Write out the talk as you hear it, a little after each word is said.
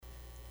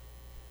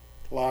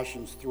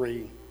Colossians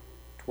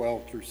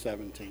 3:12 through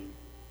 17.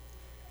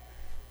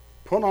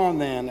 Put on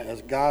then,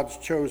 as God's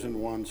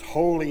chosen ones,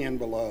 holy and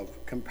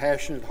beloved,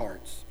 compassionate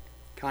hearts,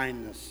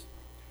 kindness,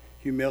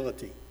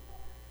 humility,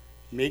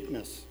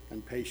 meekness,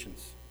 and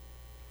patience,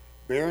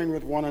 bearing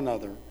with one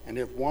another, and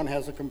if one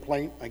has a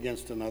complaint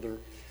against another,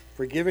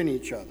 forgiving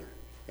each other,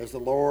 as the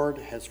Lord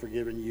has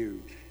forgiven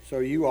you, so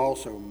you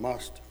also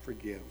must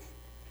forgive.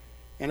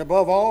 And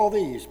above all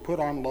these, put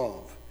on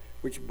love,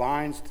 which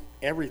binds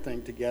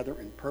everything together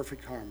in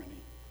perfect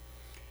harmony.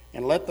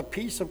 And let the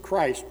peace of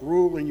Christ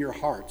rule in your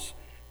hearts,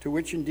 to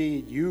which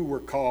indeed you were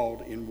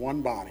called in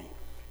one body,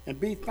 and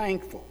be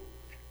thankful.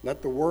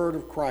 Let the word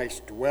of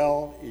Christ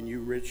dwell in you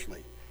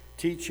richly,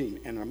 teaching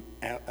and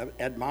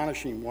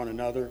admonishing one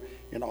another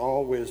in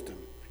all wisdom,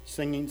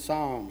 singing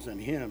psalms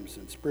and hymns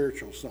and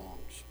spiritual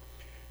songs,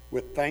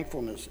 with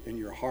thankfulness in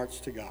your hearts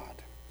to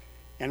God.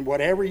 And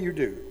whatever you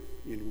do,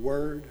 in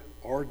word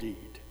or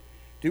deed,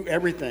 do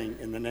everything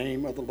in the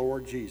name of the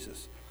Lord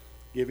Jesus,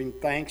 giving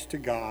thanks to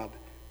God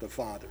the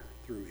Father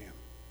through him.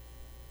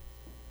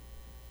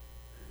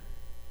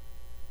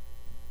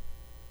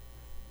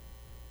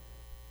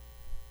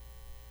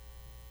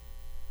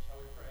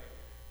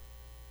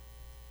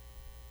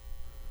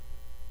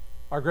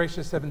 Our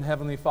gracious and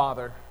heavenly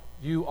Father,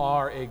 you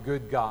are a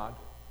good God.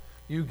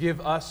 You give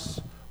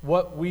us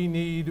what we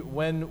need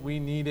when we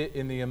need it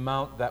in the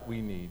amount that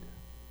we need.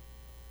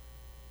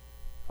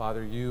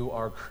 Father, you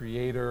are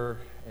creator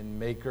and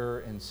maker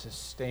and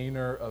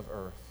sustainer of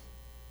earth.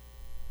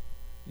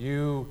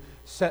 You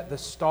set the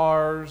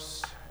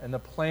stars and the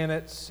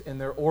planets in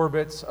their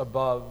orbits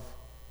above.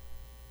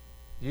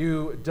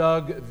 You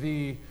dug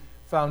the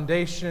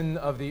foundation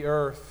of the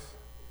earth.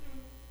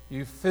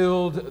 You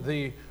filled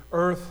the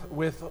earth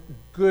with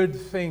good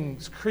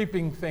things,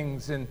 creeping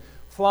things and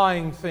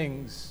flying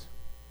things.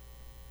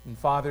 And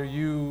Father,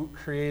 you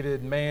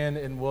created man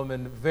and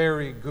woman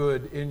very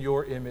good in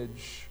your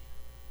image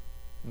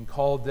and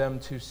called them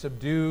to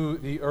subdue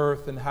the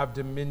earth and have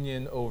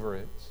dominion over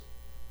it.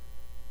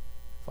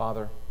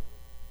 Father,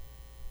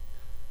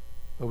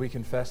 but we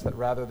confess that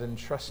rather than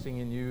trusting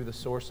in you, the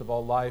source of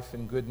all life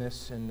and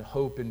goodness and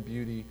hope and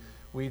beauty,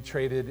 we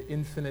traded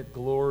infinite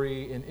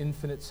glory and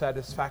infinite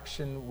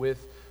satisfaction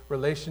with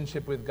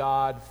relationship with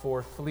God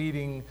for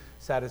fleeting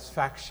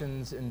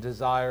satisfactions and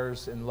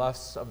desires and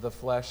lusts of the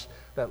flesh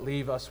that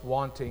leave us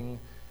wanting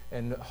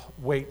and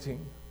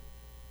waiting.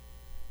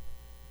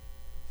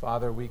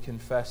 Father, we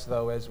confess,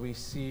 though, as we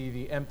see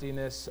the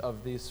emptiness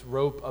of this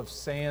rope of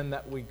sand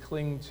that we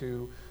cling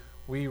to,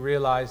 we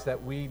realize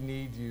that we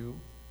need you.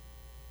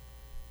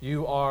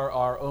 You are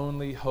our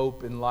only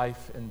hope in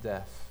life and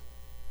death.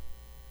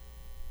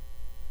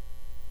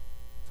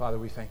 Father,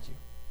 we thank you.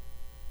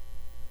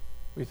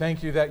 We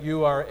thank you that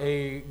you are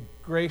a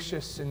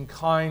gracious and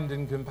kind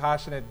and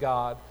compassionate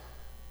God,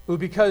 who,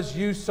 because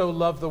you so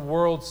loved the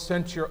world,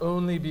 sent your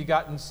only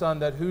begotten Son,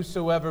 that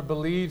whosoever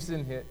believes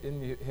in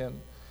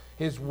him,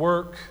 his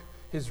work,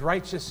 his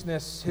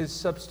righteousness, his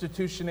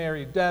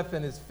substitutionary death,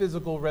 and his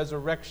physical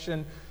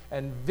resurrection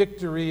and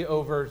victory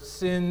over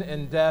sin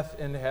and death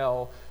and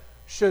hell,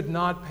 should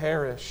not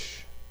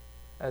perish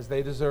as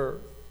they deserve,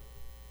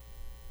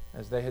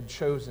 as they had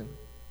chosen,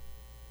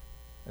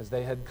 as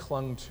they had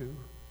clung to,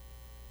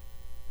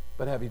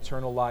 but have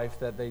eternal life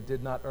that they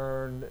did not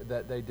earn,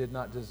 that they did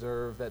not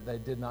deserve, that they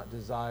did not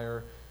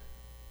desire,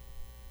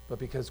 but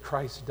because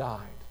Christ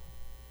died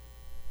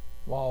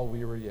while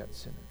we were yet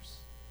sinners.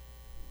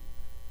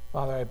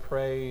 Father, I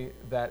pray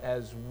that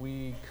as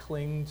we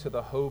cling to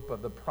the hope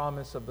of the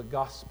promise of the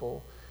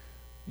gospel,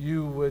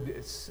 you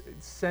would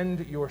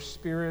send your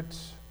Spirit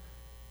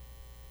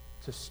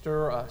to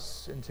stir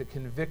us and to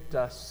convict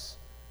us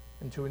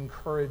and to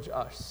encourage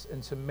us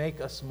and to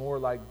make us more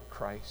like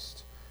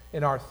Christ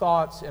in our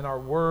thoughts, in our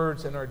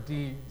words, in our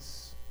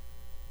deeds,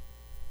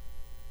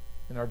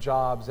 in our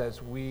jobs, as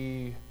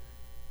we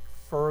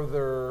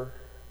further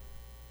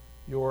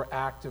your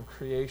act of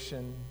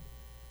creation,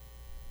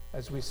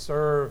 as we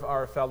serve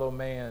our fellow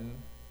man,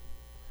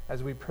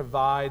 as we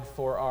provide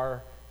for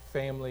our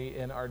family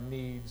and our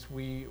needs.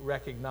 We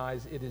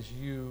recognize it is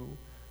you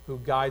who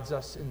guides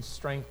us and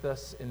strengthens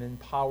us and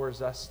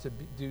empowers us to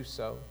do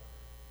so.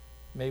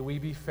 May we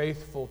be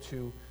faithful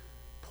to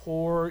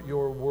pour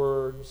your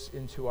words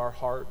into our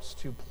hearts,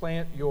 to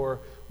plant your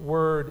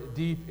word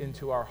deep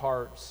into our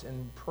hearts,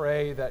 and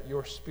pray that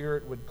your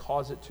Spirit would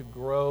cause it to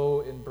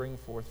grow and bring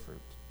forth fruit.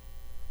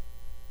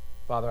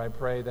 Father, I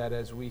pray that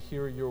as we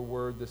hear your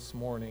word this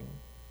morning,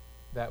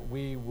 that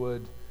we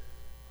would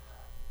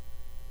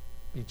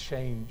be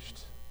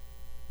changed,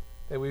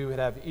 that we would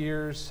have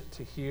ears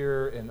to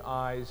hear and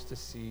eyes to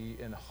see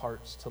and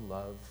hearts to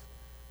love,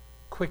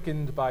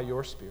 quickened by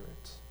your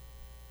Spirit.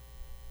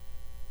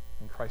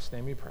 In Christ's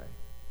name we pray.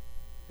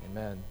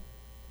 Amen.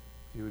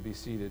 If you would be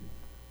seated.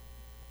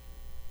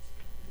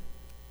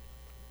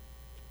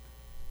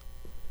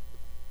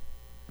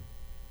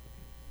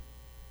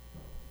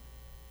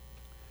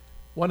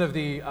 One of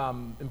the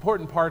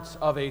important parts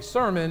of a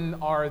sermon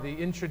are the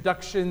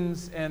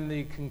introductions and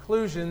the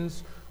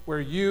conclusions, where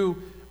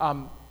you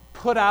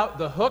put out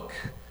the hook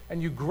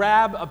and you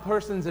grab a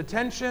person's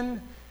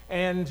attention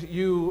and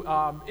you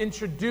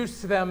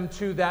introduce them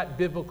to that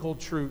biblical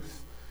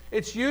truth.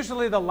 It's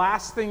usually the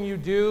last thing you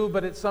do,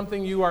 but it's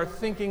something you are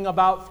thinking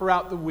about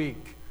throughout the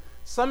week.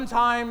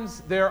 Sometimes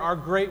there are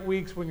great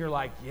weeks when you're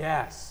like,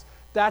 yes,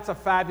 that's a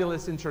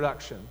fabulous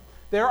introduction.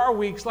 There are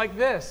weeks like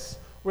this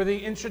where the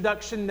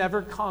introduction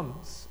never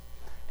comes.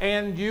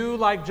 And you,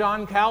 like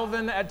John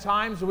Calvin at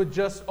times, would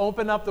just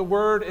open up the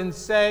Word and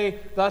say,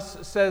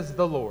 "Thus says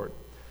the Lord."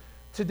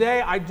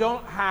 Today, I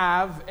don't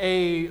have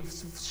a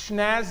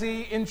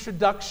snazzy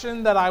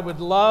introduction that I would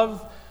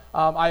love.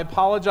 I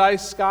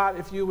apologize, Scott,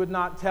 if you would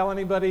not tell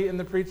anybody in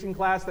the preaching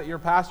class that your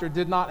pastor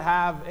did not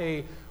have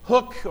a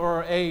hook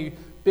or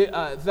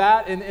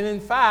that. And in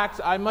fact,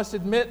 I must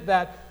admit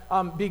that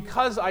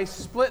because I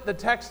split the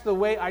text the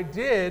way I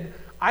did,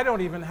 I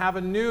don't even have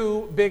a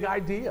new big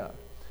idea.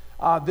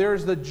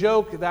 There's the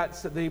joke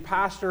that the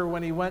pastor,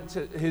 when he went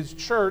to his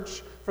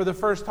church for the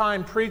first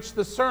time, preached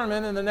the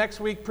sermon, and the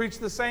next week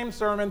preached the same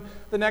sermon,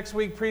 the next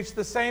week preached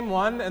the same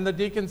one, and the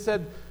deacon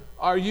said,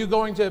 "Are you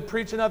going to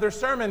preach another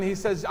sermon?" He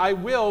says, "I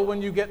will when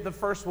you get the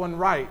first one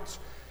right."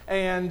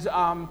 And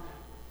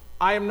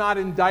I am not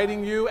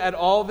indicting you at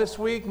all this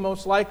week.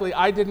 Most likely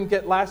I didn't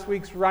get last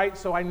week's right,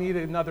 so I need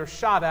another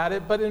shot at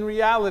it. But in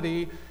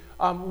reality,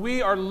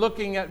 we are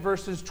looking at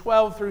verses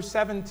 12 through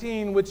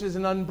 17, which is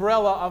an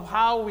umbrella of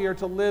how we are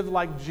to live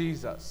like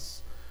Jesus.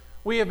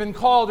 We have been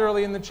called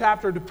early in the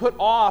chapter to put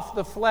off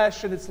the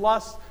flesh and its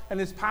lusts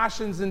and its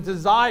passions and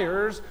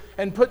desires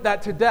and put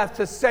that to death,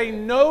 to say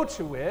no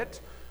to it.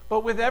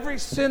 But with every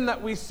sin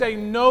that we say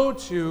no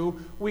to,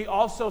 we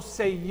also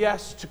say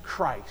yes to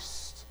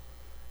Christ.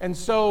 And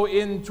so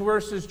in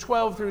verses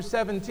 12 through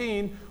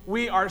 17,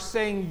 we are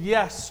saying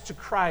yes to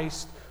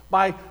Christ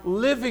by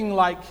living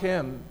like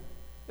Him,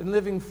 and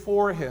living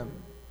for Him,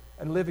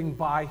 and living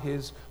by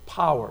His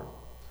power.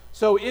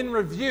 So in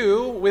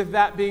review, with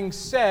that being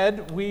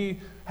said,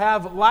 we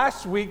have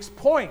last week's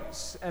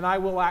points, and I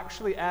will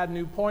actually add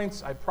new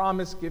points. I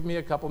promise, give me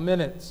a couple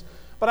minutes.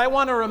 But I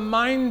want to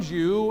remind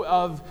you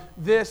of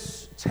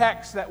this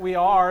text that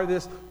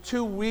this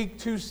 2-week,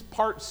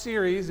 2-part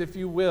series, if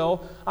you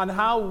will, on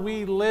how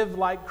we live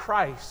like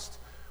Christ.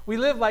 We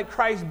live like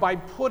Christ by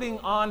putting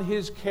on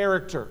His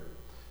character.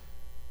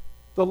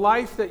 The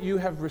life that you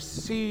have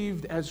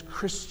received as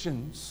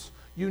Christians,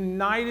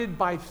 united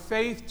by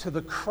faith to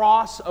the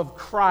cross of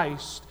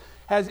Christ,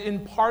 has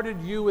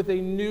imparted you with a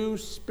new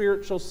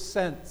spiritual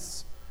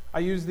sense. I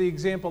used the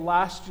example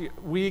last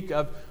week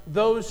of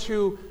those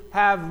who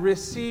have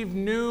received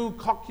new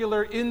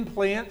cochlear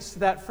implants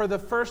that for the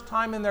first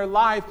time in their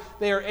life,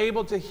 they are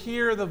able to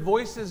hear the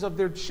voices of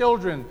their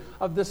children,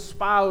 of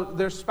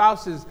their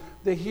spouses.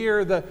 They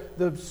hear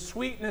the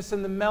sweetness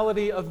and the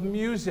melody of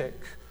music.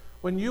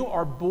 When you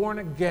are born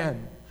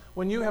again,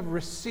 when you have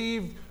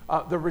received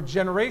the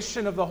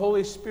regeneration of the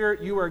Holy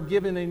Spirit, you are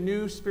given a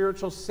new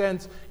spiritual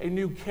sense, a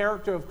new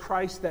character of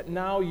Christ that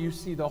now you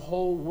see the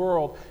whole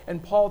world.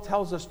 And Paul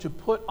tells us to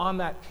put on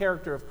that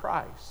character of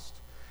Christ.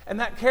 And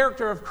that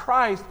character of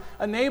Christ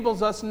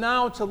enables us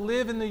now to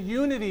live in the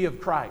unity of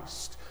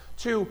Christ,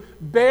 to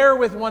bear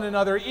with one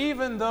another,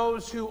 even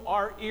those who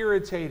are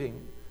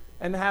irritating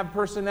and have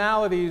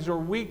personalities or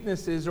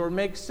weaknesses or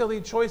make silly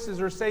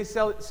choices or say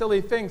silly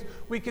things.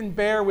 We can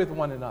bear with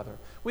one another.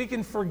 We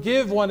can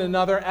forgive one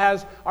another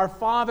as our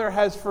Father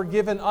has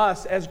forgiven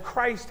us, as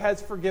Christ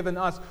has forgiven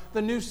us.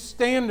 The new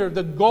standard,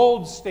 the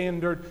gold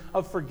standard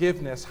of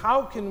forgiveness.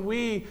 How can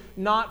we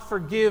not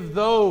forgive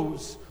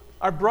those,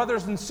 our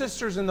brothers and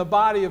sisters in the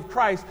body of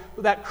Christ,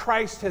 that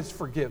Christ has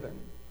forgiven?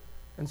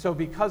 And so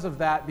because of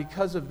that,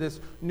 because of this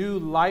new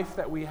life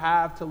that we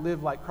have to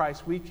live like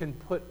Christ, we can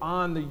put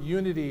on the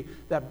unity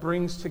that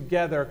brings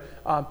together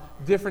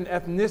different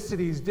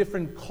ethnicities,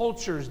 different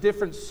cultures,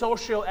 different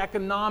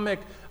socioeconomic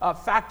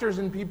factors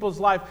in people's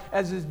life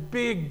as this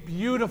big,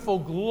 beautiful,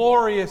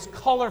 glorious,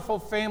 colorful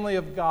family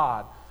of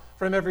God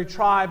from every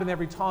tribe and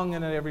every tongue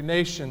and every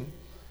nation.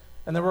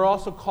 And then we're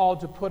also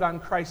called to put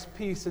on Christ's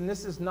peace. And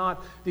this is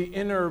not the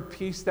inner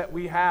peace that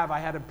we have. I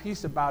had a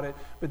peace about it.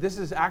 But this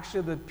is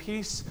actually the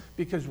peace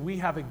because we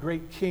have a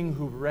great King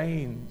who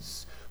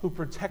reigns, who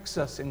protects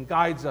us and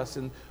guides us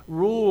and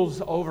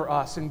rules over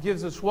us and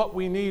gives us what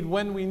we need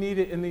when we need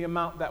it in the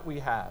amount that we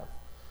have.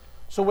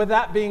 So with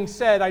that being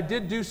said, I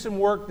did do some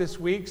work this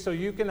week, so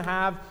you can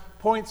have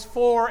points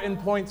 4 and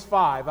points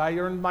 5. I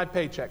earned my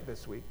paycheck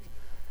this week.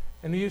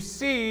 And you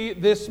see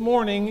this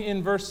morning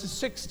in verses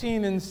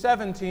 16 and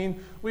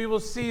 17, we will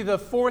see the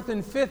 4th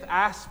and 5th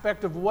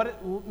aspect of what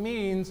it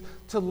means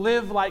to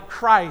live like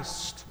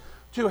Christ,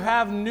 to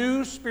have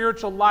new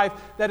spiritual life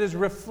that is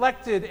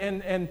reflected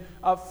and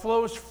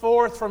flows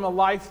forth from a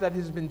life that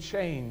has been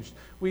changed.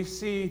 We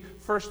see,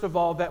 first of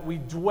all, that we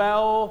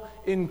dwell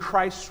in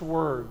Christ's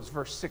words,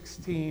 verse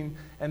 16,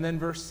 and then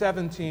verse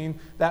 17,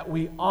 that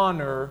we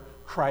honor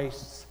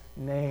Christ's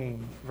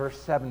name, verse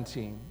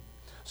 17.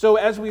 So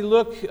as we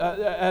look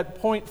at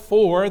point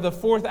 4, the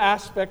 4th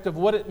aspect of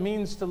what it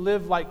means to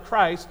live like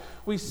Christ,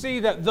 we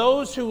see that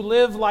those who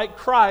live like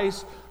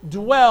Christ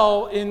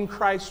dwell in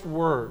Christ's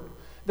word.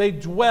 They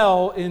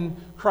dwell in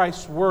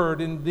Christ's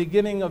word. In the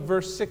beginning of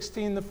verse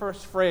 16, the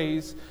first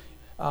phrase,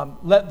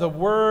 let the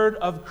word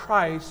of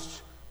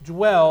Christ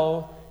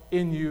dwell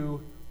in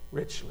you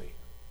richly.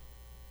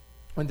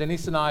 When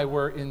Denise and I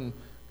were in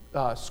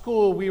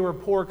school, we were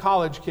poor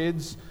college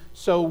kids,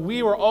 so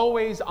we were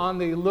always on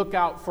the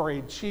lookout for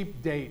a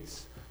cheap date.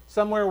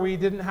 Somewhere we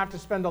didn't have to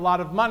spend a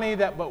lot of money,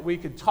 but we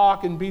could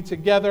talk and be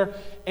together.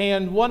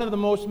 And one of the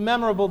most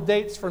memorable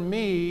dates for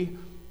me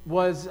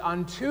was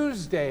on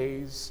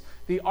Tuesdays,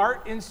 the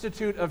Art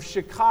Institute of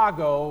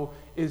Chicago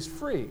is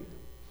free.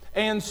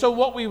 And so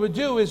what we would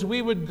do is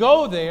we would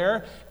go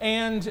there,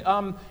 and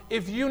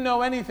if you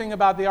know anything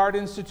about the Art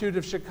Institute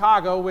of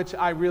Chicago, which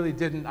I really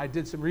didn't, I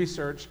did some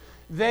research,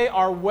 they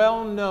are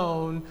well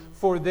known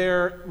for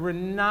their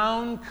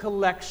renowned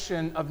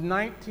collection of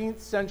 19th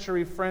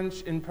century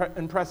French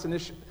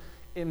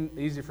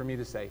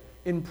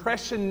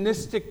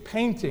impressionistic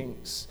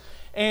paintings.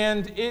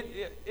 And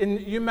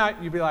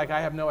you'd be like,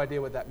 I have no idea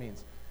what that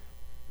means.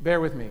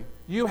 Bear with me.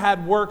 You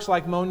had works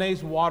like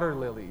Monet's Water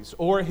Lilies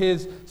or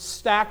his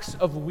Stacks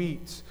of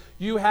Wheat.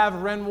 You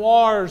have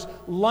Renoir's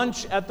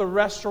Lunch at the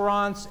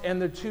Restaurants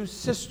and the Two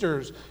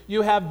Sisters.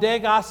 You have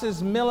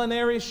Degas's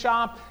Millinery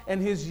Shop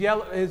and his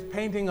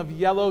painting of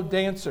Yellow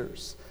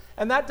Dancers.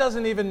 And that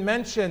doesn't even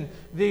mention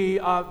the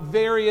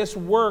various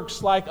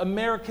works like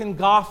American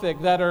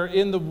Gothic that are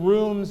in the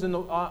rooms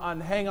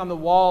and hang on the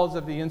walls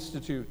of the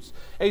institutes.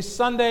 A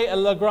Sunday at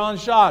La Grande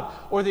Jatte,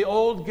 or the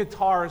old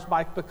guitars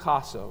by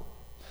Picasso.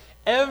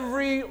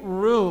 Every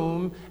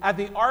room at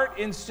the Art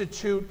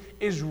Institute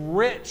is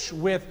rich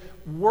with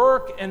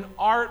work and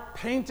art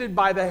painted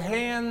by the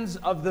hands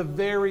of the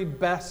very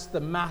best,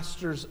 the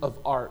masters of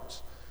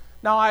art.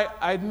 Now,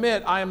 I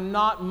admit I am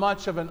not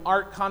much of an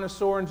art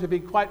connoisseur, and to be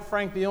quite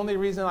frank, the only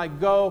reason I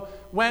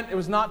went, it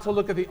was not to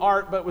look at the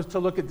art, but it was to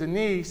look at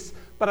Denise.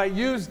 But I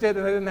used it,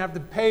 and I didn't have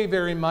to pay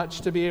very much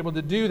to be able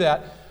to do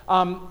that.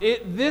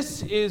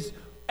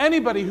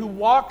 Anybody who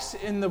walks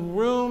in the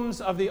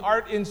rooms of the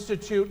Art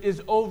Institute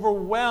is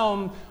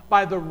overwhelmed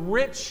by the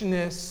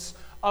richness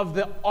of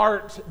the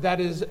art that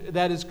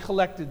is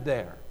collected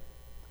there.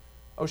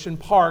 Ocean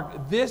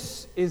Park,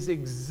 this is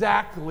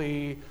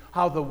exactly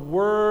how the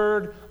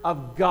Word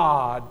of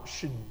God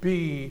should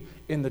be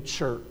in the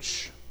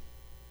church.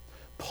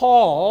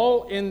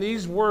 Paul, in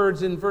these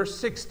words in verse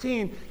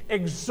 16,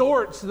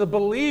 exhorts the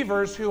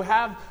believers who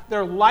have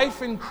their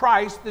life in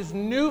Christ, this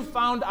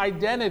newfound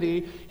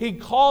identity. He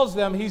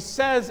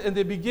says in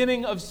the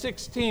beginning of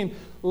 16,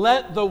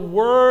 let the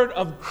word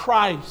of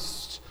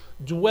Christ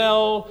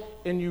dwell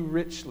in you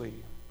richly.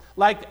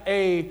 Like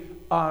a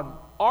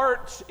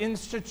art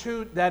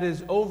institute that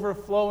is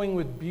overflowing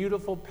with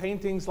beautiful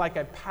paintings, like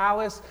a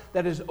palace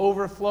that is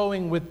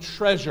overflowing with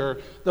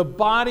treasure, the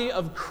body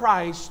of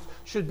Christ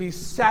should be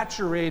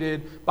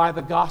saturated by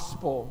the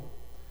gospel.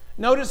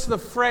 Notice the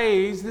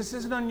phrase, this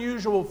is an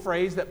unusual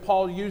phrase that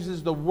Paul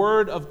uses, the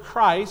word of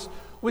Christ,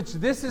 which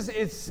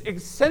it's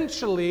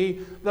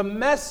essentially the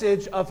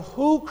message of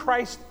who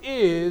Christ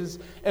is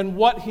and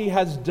what he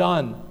has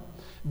done.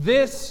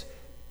 This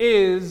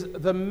is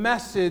the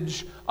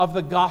message of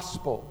the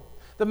gospel.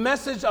 The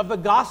message of the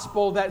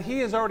gospel that he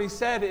has already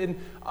said in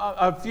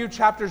a few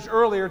chapters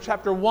earlier,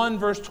 chapter 1,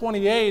 verse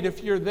 28,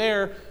 if you're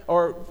there,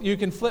 or you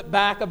can flip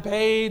back a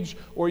page,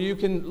 or you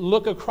can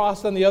look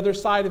across on the other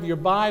side of your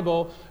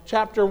Bible.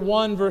 Chapter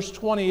 1, verse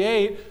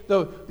 28,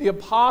 the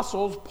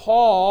apostles,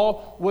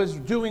 Paul, was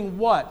doing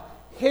what?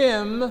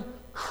 Him,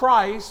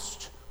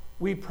 Christ,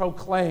 we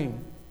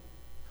proclaim.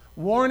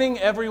 Warning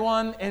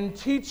everyone and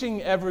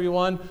teaching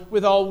everyone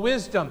with all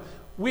wisdom.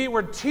 We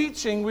were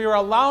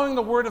allowing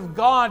the Word of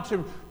God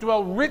to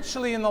dwell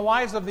richly in the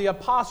lives of the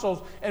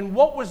apostles. And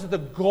what was the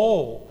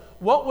goal?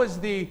 What was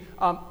the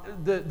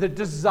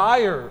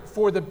desire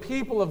for the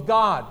people of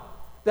God?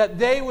 That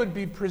they would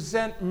be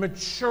present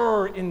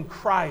mature in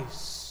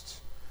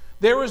Christ.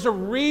 There was a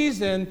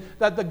reason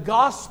that the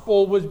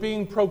gospel was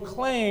being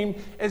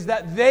proclaimed, is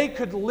that they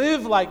could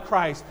live like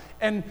Christ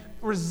and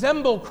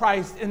resemble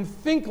Christ and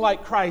think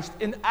like Christ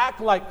and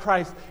act like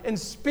Christ and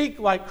speak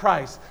like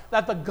Christ.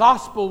 That the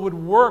gospel would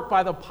work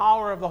by the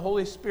power of the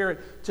Holy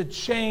Spirit to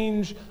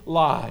change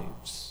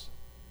lives.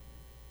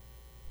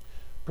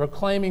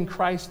 Proclaiming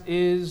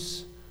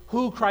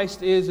who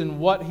Christ is and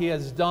what he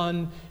has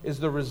done is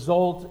the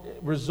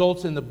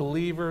results in the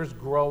believers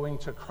growing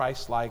to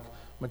Christ-like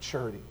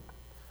maturity.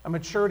 A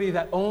maturity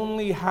that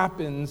only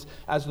happens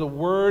as the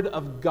Word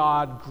of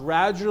God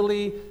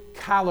gradually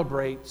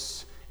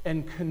calibrates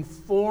and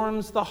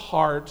conforms the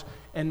heart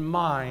and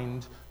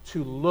mind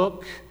to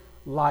look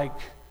like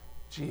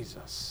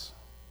Jesus.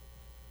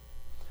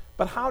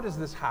 But how does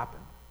this happen?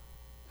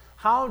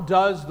 How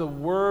does the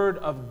Word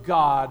of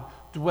God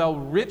dwell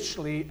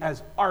richly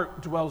as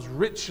art dwells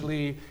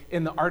richly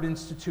in the Art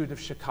Institute of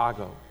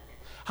Chicago?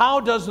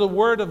 How does the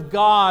Word of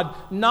God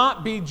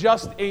not be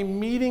just a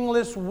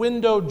meaningless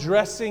window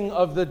dressing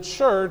of the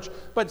church,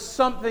 but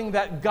something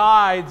that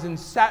guides and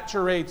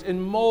saturates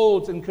and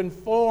molds and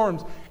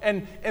conforms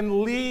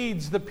and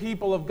leads the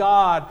people of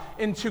God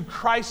into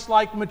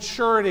Christ-like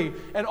maturity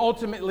and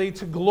ultimately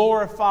to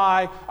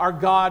glorify our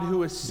God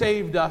who has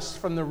saved us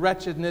from the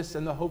wretchedness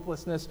and the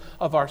hopelessness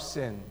of our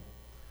sin?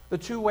 The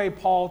two-way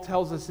Paul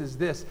tells us is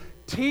this: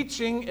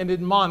 teaching and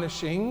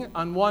admonishing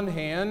on one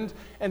hand,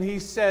 and he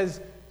says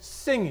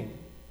singing.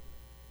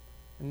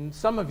 And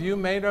some of you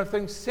may not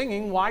think,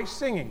 singing, why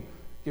singing?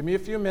 Give me a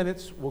few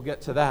minutes, we'll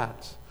get to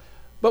that.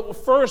 But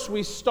first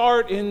we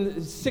start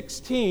in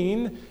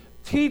 16,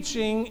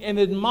 teaching and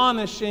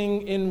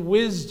admonishing in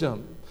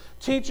wisdom.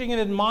 Teaching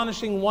and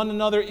admonishing one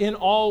another in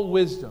all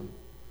wisdom.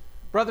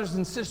 Brothers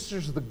and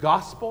sisters, the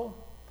gospel,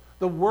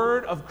 the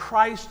word of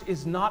Christ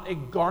is not a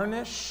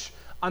garnish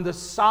on the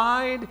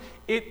side,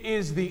 it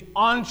is the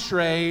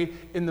entree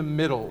in the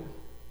middle.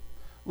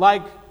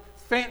 Like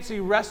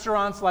fancy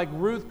restaurants like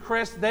Ruth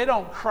Chris, they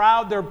don't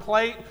crowd their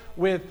plate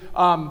with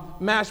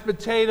mashed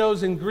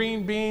potatoes and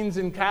green beans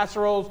and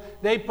casseroles.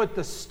 They put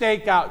the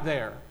steak out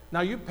there.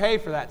 Now you pay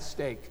for that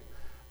steak.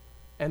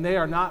 And they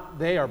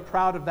are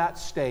proud of that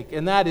steak.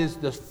 And that is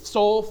the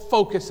sole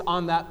focus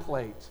on that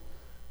plate.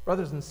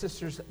 Brothers and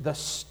sisters, the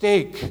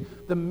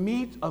steak, the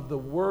meat of the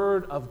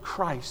word of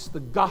Christ,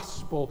 the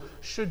gospel,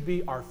 should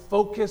be our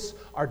focus,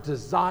 our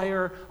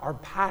desire, our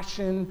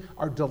passion,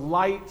 our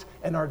delight,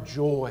 and our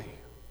joy.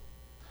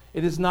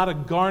 It is not a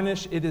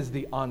garnish, it is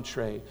the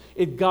entree.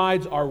 It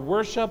guides our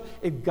worship,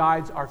 it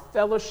guides our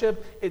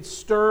fellowship, it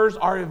stirs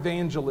our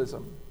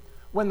evangelism.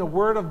 When the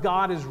Word of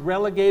God is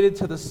relegated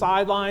to the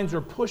sidelines or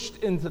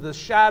pushed into the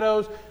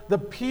shadows, the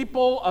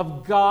people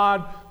of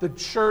God, the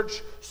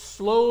church,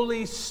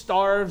 slowly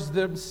starves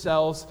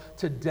themselves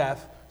to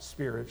death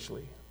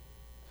spiritually.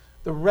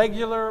 The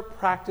regular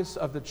practice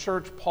of the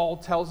church, Paul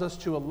tells us,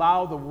 to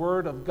allow the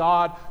Word of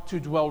God to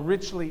dwell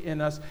richly in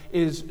us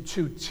is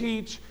to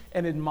teach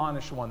and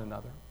admonish one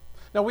another.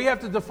 Now we have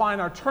to define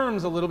our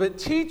terms a little bit.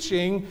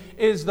 Teaching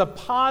is the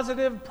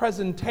positive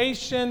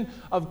presentation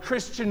of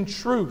Christian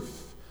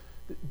truth,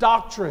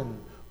 doctrine,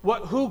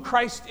 who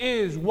Christ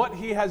is, what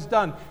he has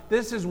done.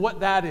 This is what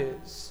that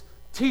is,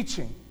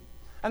 teaching.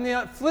 And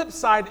the flip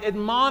side,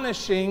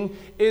 admonishing,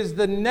 is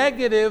the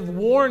negative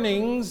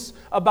warnings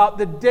about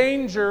the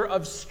danger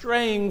of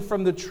straying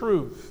from the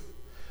truth.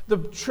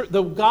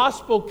 The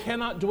gospel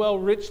cannot dwell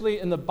richly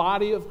in the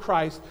body of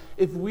Christ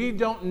if we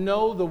don't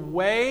know the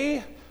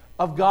way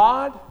of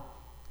God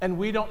and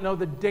we don't know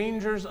the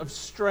dangers of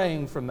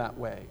straying from that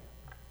way.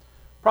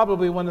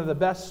 Probably one of the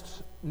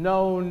best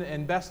known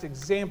and best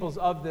examples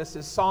of this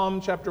is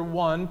Psalm chapter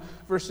 1,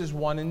 verses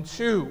 1 and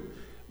 2,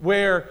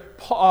 where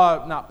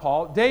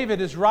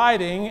David is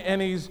writing,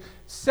 and he's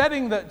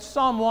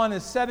Psalm 1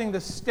 is setting the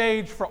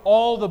stage for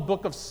all the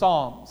book of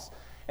Psalms.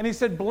 And he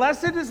said,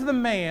 blessed is the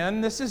man,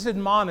 this is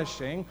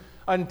admonishing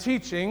and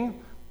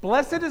teaching,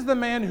 blessed is the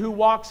man who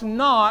walks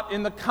not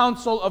in the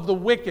counsel of the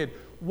wicked.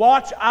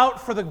 Watch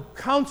out for the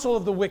counsel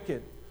of the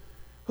wicked.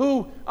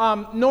 Who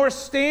nor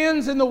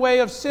stands in the way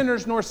of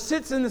sinners, nor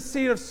sits in the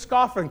seat of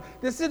scoffing.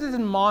 This is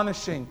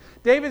admonishing.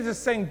 David is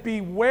saying,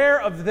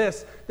 beware of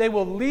this. They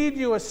will lead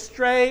you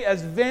astray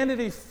as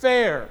Vanity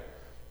Fair,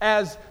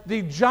 as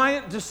the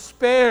giant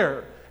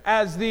despair,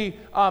 as the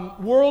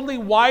worldly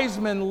wise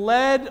men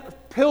led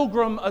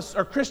pilgrim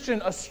or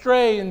Christian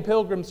astray in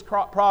Pilgrim's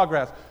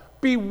Progress.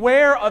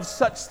 Beware of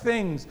such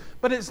things.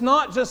 But it's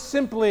not just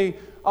simply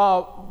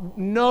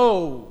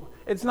no.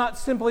 It's not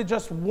simply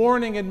just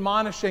warning,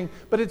 admonishing,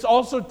 but it's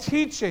also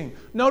teaching.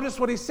 Notice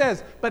what he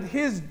says, but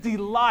his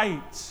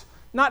delight,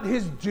 not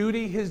his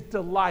duty, his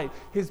delight,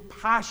 his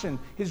passion,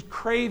 his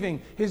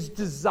craving, his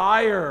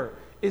desire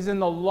is in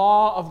the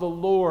law of the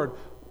Lord.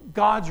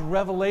 God's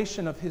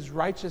revelation of his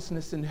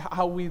righteousness and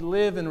how we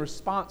live in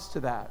response to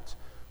that.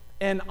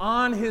 And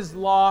on his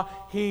law,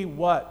 he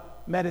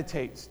what?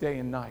 Meditates day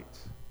and night.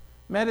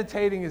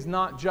 Meditating is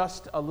not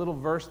just a little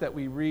verse that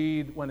we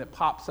read when it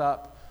pops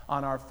up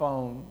on our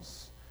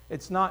phones.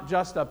 It's not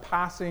just a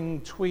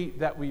passing tweet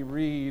that we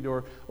read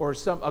or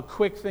a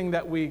quick thing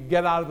that we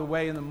get out of the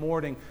way in the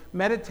morning.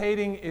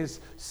 Meditating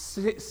is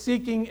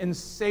seeking and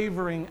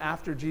savoring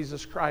after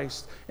Jesus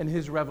Christ and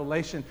his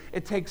revelation.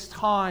 It takes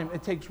time,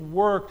 it takes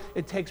work,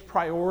 it takes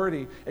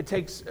priority. It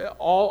takes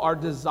all our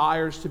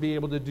desires to be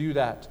able to do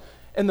that.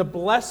 And the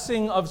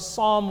blessing of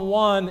Psalm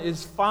 1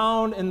 is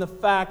found in the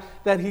fact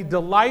that he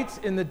delights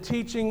in the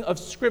teaching of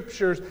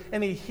Scriptures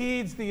and he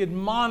heeds the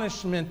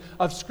admonishment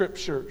of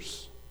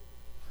Scriptures.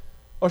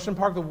 Ocean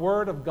Park, the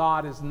Word of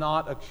God is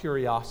not a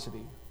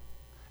curiosity.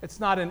 It's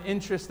not an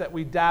interest that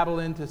we dabble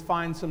in to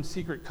find some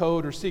secret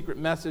code or secret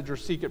message or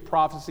secret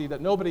prophecy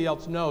that nobody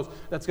else knows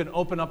that's going to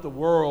open up the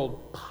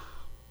world.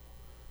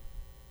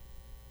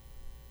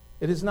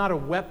 It is not a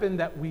weapon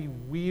that we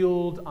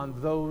wield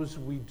on those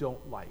we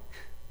don't like.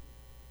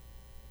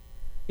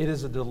 It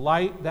is a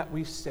delight that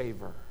we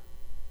savor.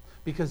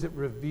 because it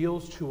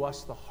reveals to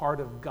us the heart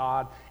of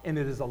God, and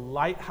it is a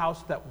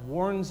lighthouse that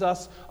warns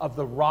us of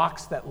the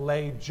rocks that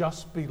lay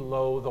just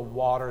below the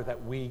water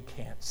that we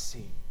can't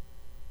see.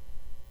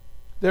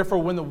 Therefore,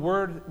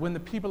 when the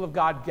people of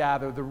God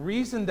gather, the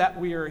reason that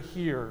we are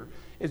here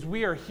is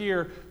we are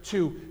here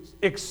to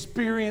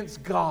experience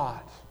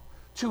God,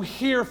 to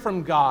hear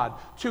from God,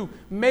 to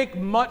make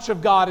much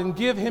of God and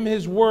give Him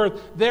His word.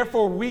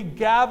 Therefore, we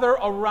gather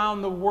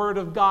around the word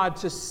of God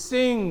to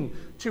sing,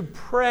 to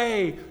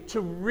pray,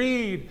 to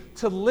read,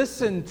 to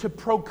listen, to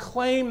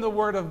proclaim the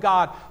word of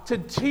God, to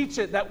teach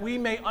it that we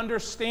may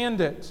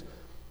understand it,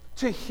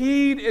 to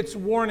heed its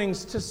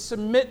warnings, to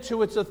submit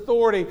to its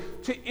authority,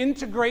 to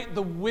integrate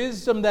the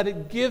wisdom that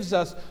it gives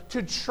us,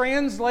 to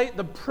translate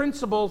the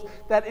principles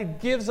that it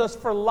gives us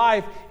for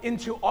life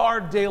into our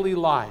daily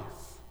life.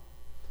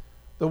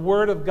 The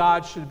Word of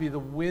God should be the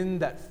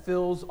wind that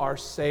fills our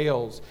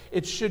sails.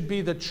 It should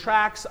be the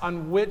tracks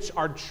on which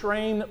our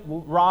train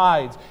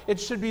rides. It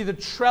should be the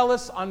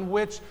trellis on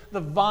which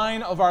the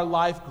vine of our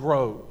life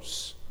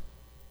grows.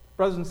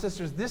 Brothers and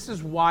sisters, this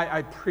is why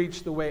I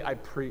preach the way I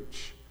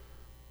preach.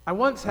 I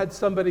once had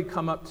somebody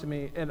come up to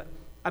me, and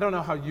I don't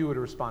know how you would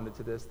have responded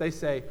to this. They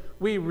say,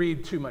 "We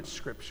read too much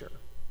Scripture."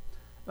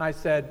 And I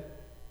said,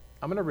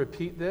 I'm going to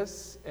repeat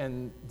this,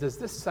 and does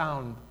this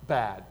sound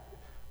bad?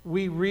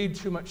 We read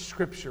too much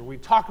Scripture. We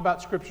talk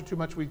about Scripture too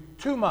much.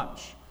 Too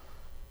much.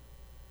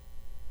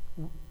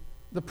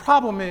 The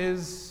problem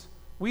is,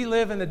 we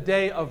live in a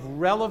day of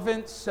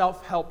relevant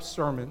self-help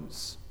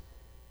sermons,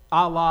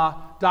 a la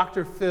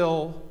Dr.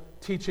 Phil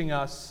teaching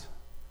us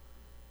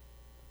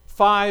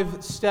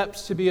 5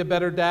 steps to be a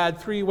better dad,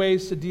 3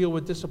 ways to deal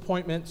with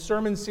disappointment,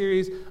 sermon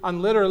series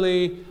on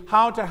literally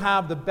how to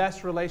have the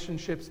best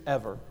relationships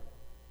ever.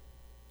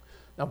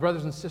 Now,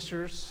 brothers and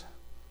sisters,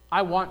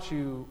 I want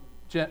you,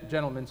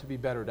 gentlemen, to be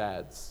better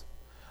dads.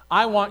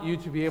 I want you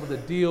to be able to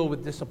deal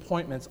with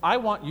disappointments. I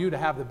want you to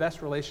have the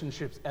best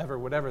relationships ever,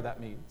 whatever that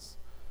means.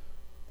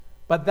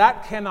 But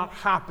that cannot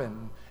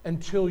happen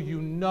until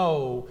you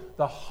know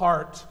the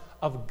heart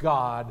of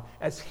God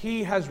as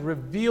He has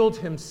revealed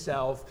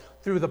Himself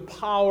through the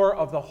power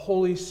of the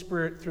Holy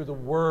Spirit, through the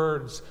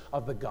words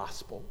of the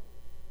gospel.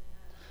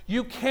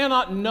 You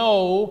cannot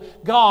know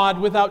God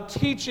without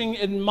teaching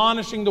and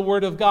admonishing the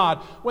Word of God.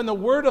 When the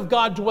Word of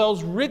God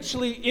dwells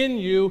richly in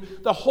you,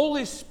 the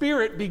Holy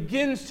Spirit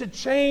begins to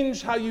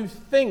change how you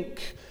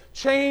think,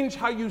 change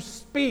how you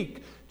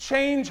speak,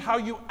 change how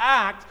you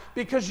act,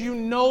 because you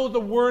know the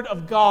Word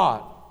of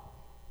God.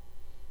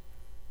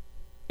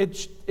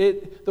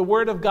 The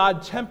Word of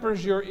God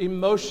tempers your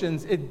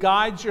emotions. It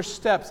guides your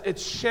steps. It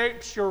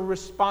shapes your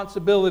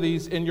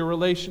responsibilities in your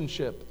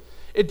relationship.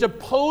 It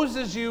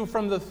deposes you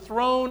from the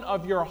throne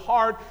of your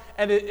heart,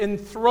 and it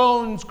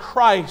enthrones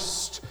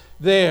Christ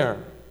there.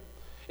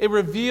 It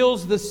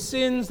reveals the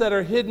sins that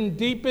are hidden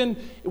deep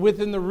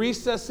within the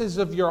recesses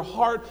of your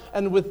heart,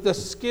 and with the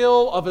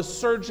skill of a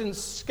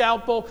surgeon's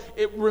scalpel,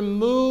 it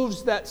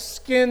removes that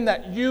skin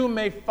that you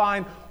may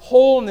find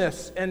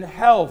wholeness and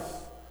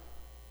health,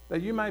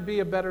 that you might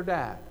be a better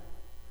dad,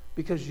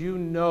 because you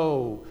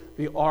know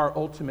our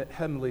ultimate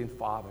Heavenly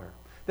Father.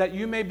 That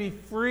you may be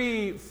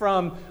free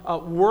from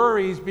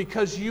worries,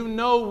 because you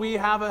know we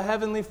have a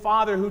Heavenly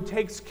Father who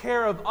takes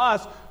care of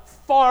us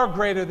far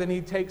greater than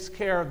He takes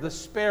care of the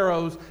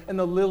sparrows and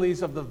the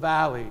lilies of the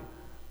valley.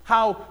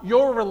 How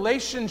your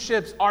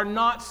relationships are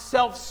not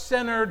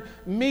self-centered,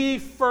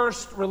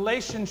 me-first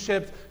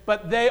relationships,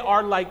 but they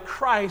are like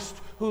Christ,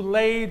 who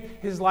laid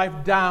His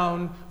life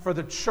down for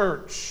the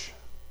church.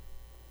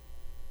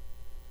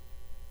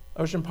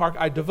 Ocean Park,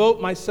 I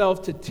devote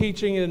myself to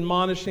teaching and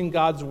admonishing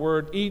God's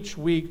Word each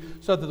week,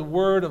 so that the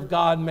Word of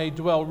God may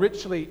dwell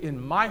richly in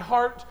my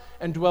heart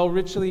and dwell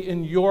richly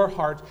in your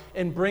heart,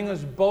 and bring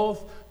us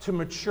both to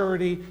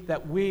maturity,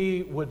 that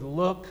we would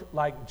look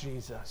like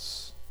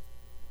Jesus.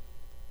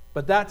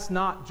 But that's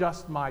not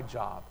just my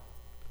job.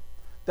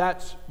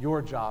 That's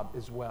your job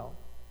as well.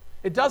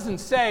 It doesn't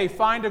say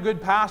find a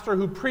good pastor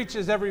who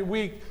preaches every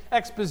week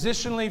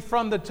expositionally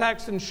from the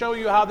text and show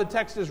you how the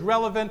text is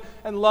relevant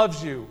and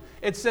loves you.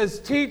 It says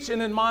teach and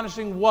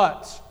admonishing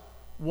what?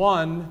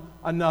 One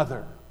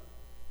another.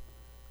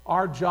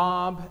 Our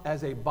job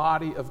as a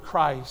body of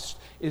Christ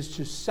is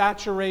to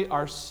saturate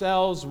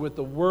ourselves with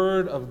the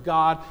Word of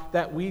God,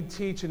 that we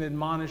teach and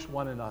admonish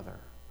one another,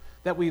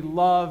 that we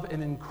love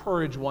and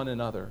encourage one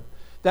another,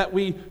 that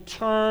we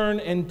turn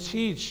and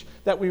teach,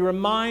 that we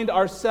remind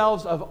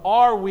ourselves of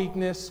our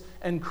weakness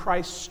and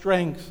Christ's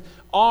strength,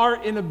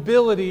 our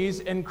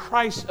inabilities and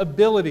Christ's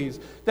abilities,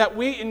 that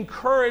we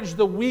encourage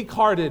the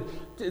weak-hearted,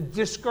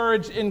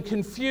 discouraged and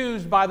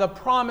confused by the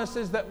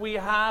promises that we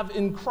have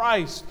in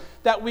Christ,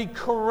 that we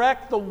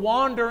correct the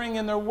wandering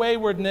in their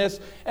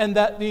waywardness, and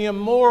that the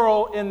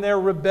immoral in their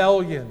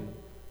rebellion.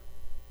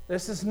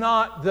 This is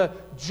not the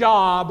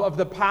job of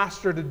the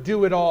pastor to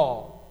do it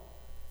all.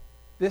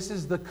 This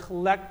is the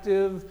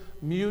collective,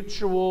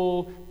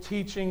 mutual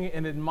teaching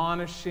and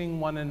admonishing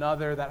one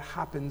another that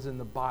happens in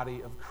the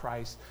body of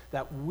Christ,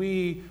 that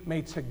we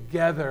may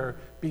together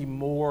be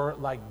more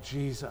like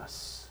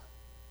Jesus.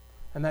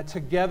 And that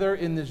together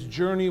in this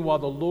journey, while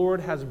the Lord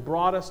has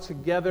brought us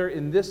together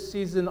in this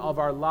season of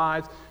our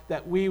lives,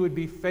 that we would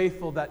be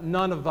faithful, that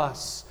none of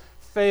us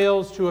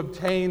fails to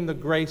obtain the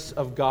grace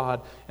of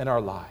God in our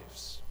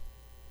lives.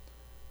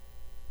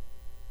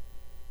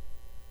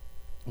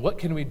 What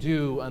can we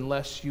do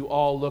unless you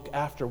all look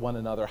after one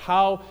another?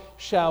 How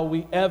shall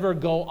we ever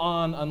go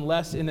on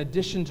unless, in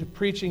addition to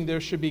preaching, there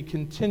should be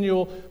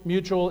continual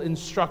mutual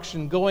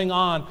instruction, going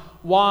on,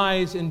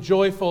 wise and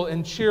joyful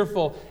and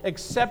cheerful,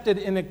 accepted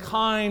in a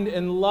kind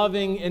and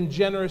loving and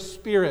generous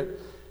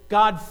spirit?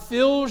 God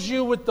fills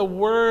you with the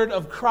word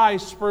of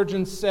Christ,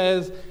 Spurgeon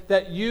says,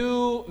 that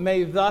you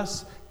may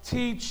thus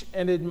teach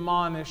and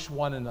admonish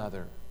one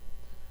another.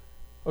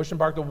 Ocean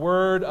Park, the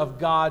Word of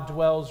God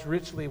dwells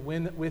richly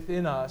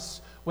within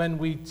us when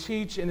we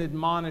teach and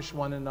admonish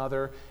one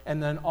another,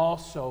 and then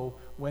also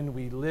when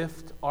we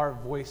lift our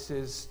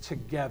voices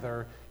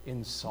together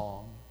in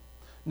song.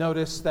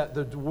 Notice that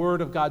the Word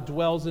of God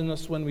dwells in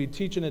us when we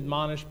teach and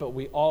admonish, but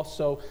we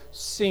also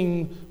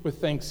sing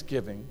with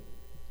thanksgiving.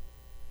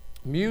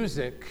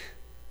 Music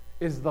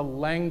is the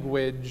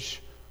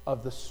language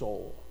of the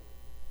soul.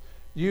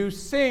 You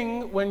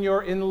sing when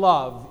you're in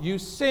love. You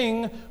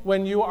sing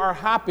when you are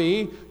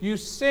happy. You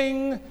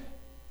sing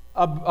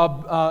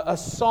a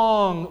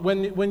song.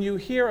 When you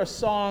hear a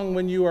song,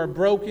 when you are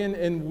broken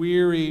and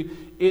weary,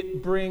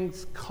 it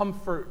brings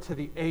comfort to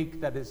the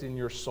ache that is in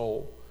your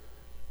soul.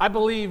 I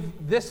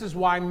believe this is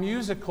why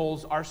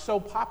musicals are so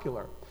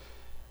popular.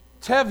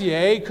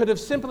 Tevye could have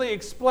simply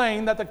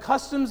explained that the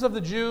customs of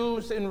the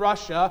Jews in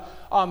Russia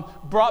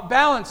brought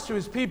balance to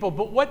his people.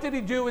 But what did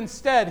he do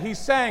instead? He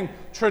sang,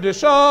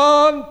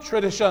 tradition,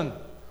 tradition.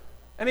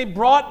 And he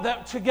brought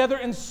that together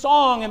in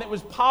song, and it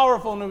was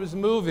powerful and it was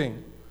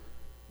moving.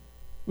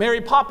 Mary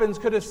Poppins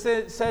could have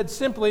said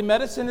simply,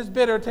 medicine is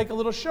bitter, take a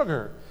little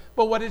sugar.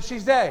 But what did she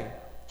say?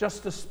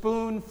 Just a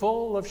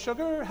spoonful of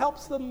sugar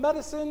helps the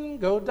medicine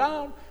go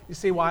down. You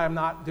see why I'm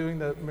not doing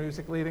the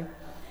music leading?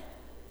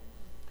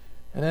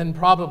 And then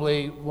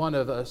probably one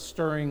of the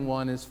stirring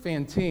one is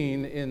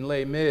Fantine in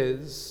Les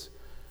Mis,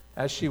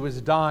 as she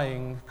was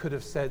dying, could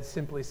have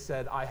simply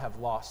said, I have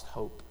lost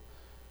hope.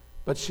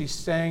 But she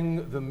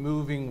sang the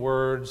moving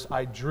words,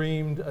 I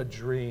dreamed a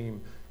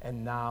dream,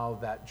 and now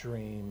that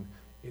dream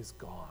is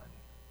gone.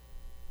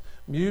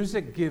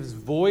 Music gives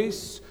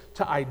voice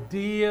to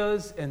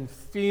ideas and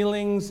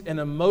feelings and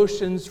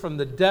emotions from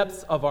the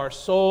depths of our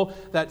soul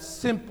that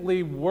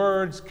simply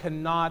words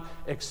cannot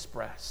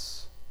express.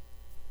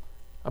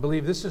 I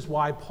believe this is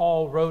why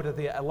Paul wrote at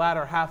the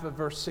latter half of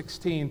verse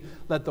 16,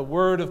 let the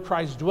word of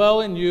Christ dwell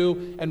in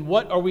you. And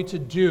what are we to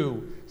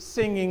do?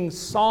 Singing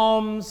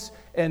psalms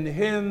and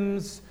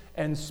hymns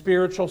and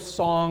spiritual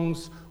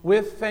songs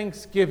with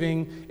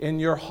thanksgiving in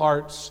your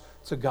hearts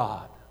to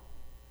God.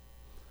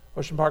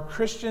 Ocean Park,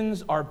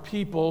 Christians are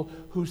people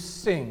who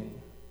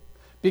sing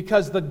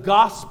because the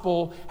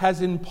gospel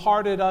has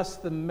imparted us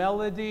the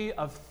melody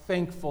of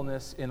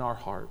thankfulness in our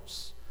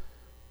hearts.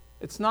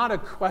 It's not a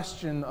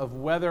question of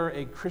whether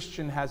a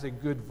Christian has a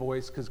good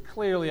voice, because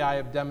clearly I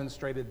have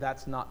demonstrated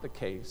that's not the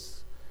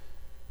case.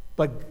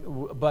 But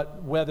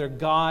whether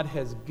God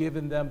has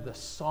given them the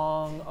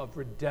song of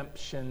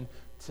redemption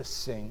to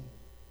sing.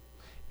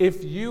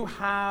 If you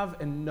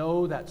have and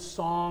know that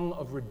song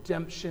of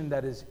redemption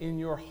that is in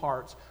your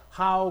hearts,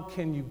 how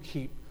can you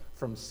keep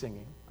from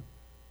singing?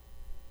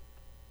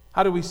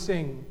 How do we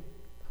sing?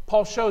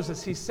 Paul shows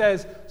us, he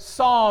says,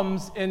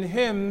 psalms and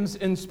hymns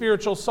and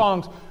spiritual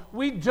songs.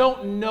 We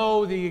don't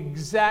know the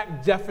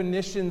exact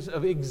definitions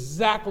of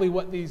exactly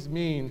what these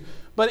mean,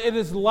 but it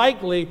is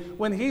likely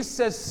when he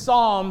says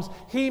psalms,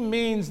 he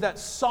means that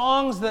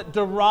songs that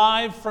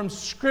derive from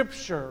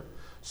Scripture,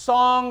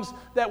 songs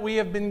that we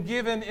have been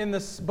given in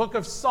the book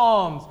of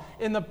Psalms,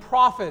 in the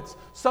prophets,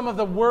 some of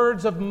the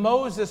words of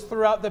Moses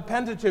throughout the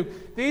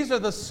Pentateuch. These are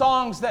the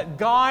songs that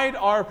guide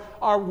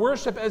our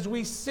worship as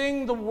we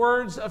sing the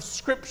words of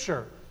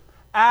Scripture.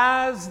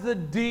 As the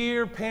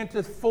deer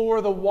panteth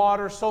for the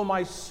water, so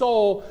my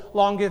soul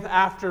longeth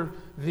after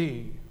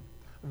thee.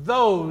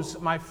 Those,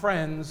 my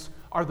friends,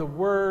 are the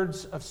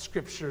words of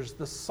Scriptures,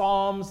 the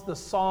psalms, the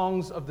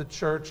songs of the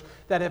church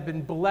that have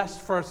been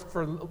blessed for us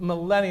for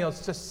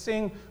millennials to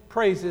sing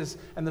praises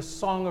and the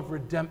song of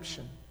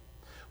redemption.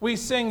 We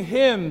sing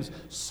hymns,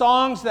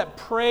 songs that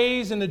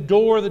praise and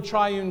adore the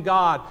triune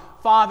God,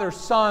 Father,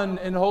 Son,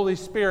 and Holy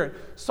Spirit.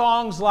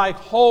 Songs like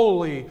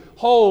Holy,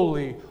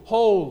 Holy,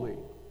 Holy.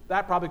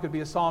 That probably could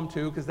be a psalm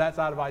too, because that's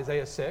out of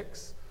Isaiah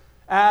 6.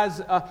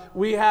 As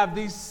we have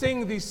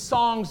sing these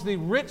songs, the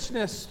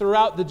richness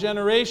throughout the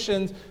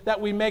generations, that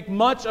we make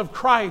much of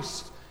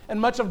Christ and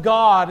much of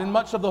God and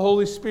much of the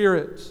Holy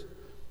Spirit.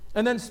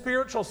 And then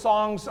spiritual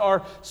songs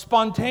are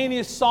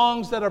spontaneous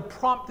songs that are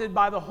prompted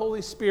by the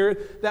Holy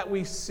Spirit that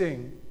we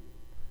sing.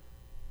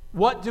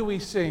 What do we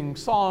sing?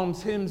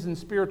 Psalms, hymns, and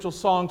spiritual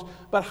songs.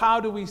 But how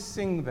do we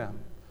sing them?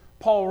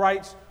 Paul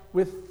writes,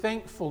 with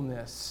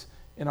thankfulness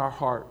in our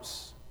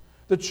hearts.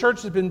 The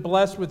church has been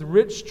blessed with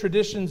rich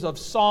traditions of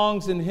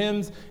songs and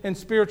hymns and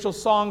spiritual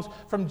songs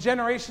from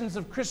generations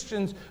of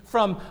Christians,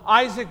 from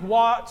Isaac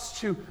Watts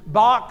to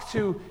Bach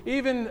to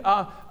even, who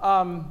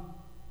am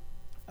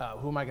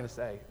I going to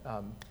say?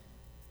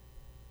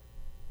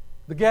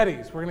 The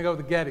Gettys. We're going to go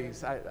with the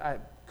Gettys. I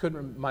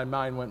couldn't, my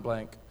mind went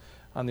blank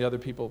on the other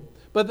people.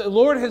 But the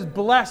Lord has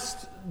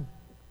blessed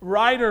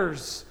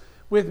writers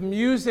with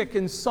music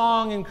and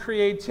song and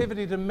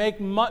creativity to make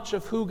much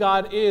of who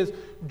God is,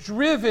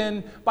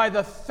 driven by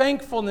the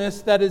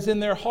thankfulness that is in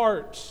their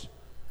hearts.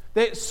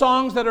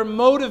 Songs that are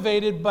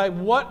motivated by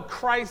what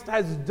Christ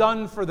has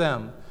done for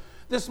them.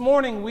 This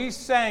morning we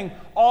sang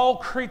All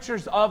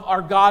Creatures of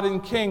Our God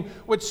and King,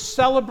 which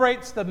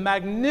celebrates the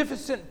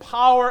magnificent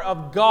power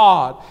of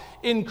God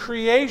in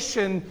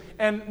creation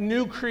and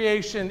new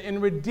creation,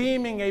 in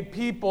redeeming a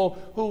people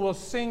who will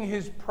sing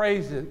His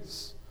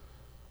praises.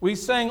 We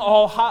sang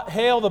All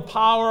Hail the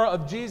Power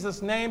of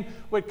Jesus' Name,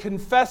 which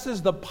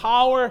confesses the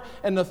power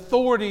and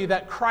authority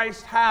that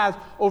Christ has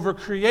over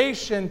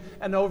creation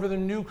and over the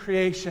new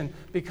creation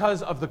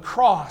because of the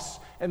cross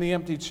and the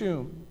empty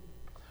tomb.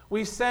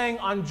 We sang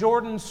On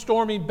Jordan's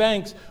Stormy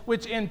Banks,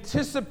 which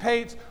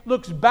anticipates,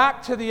 looks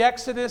back to the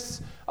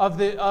Exodus of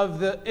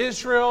the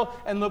Israel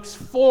and looks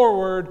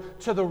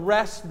forward to the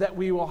rest that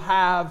we will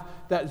have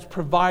that is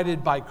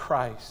provided by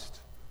Christ.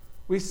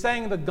 We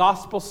sang the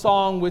gospel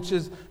song, which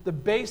is the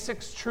basic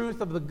truth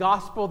of the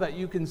gospel that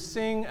you can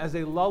sing as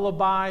a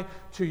lullaby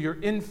to your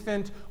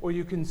infant, or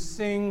you can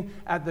sing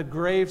at the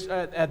graves,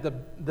 at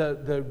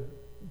the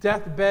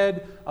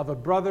deathbed of a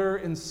brother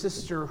and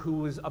sister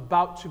who is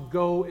about to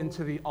go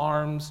into the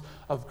arms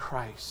of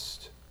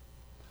Christ.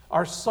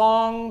 Our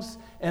songs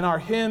and our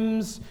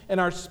hymns and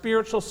our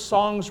spiritual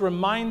songs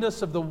remind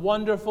us of the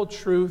wonderful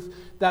truth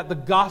that the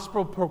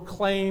gospel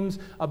proclaims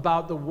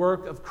about the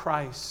work of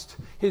Christ,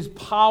 His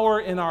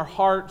power in our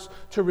hearts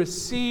to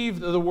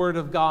receive the Word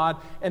of God,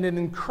 and an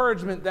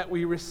encouragement that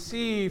we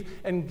receive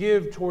and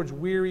give towards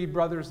weary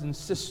brothers and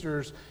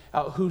sisters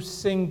who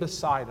sing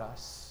beside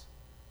us.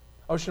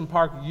 Ocean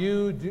Park,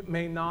 you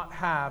may not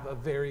have a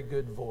very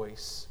good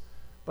voice,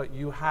 but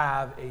you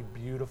have a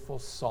beautiful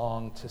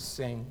song to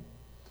sing.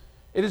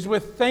 It is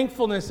with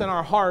thankfulness in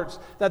our hearts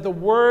that the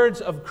words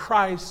of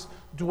Christ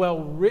dwell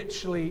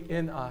richly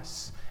in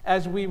us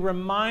as we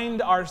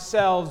remind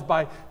ourselves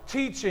by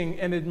teaching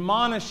and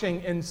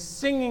admonishing and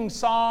singing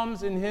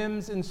psalms and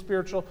hymns and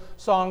spiritual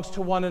songs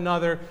to one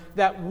another,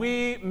 that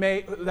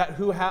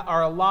who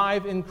are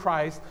alive in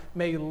Christ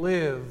may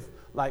live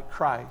like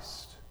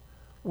Christ.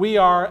 We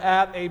are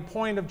at a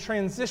point of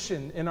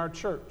transition in our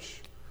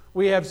church.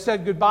 We have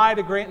said goodbye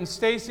to Grant and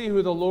Stacy,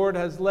 who the Lord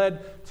has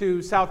led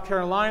to South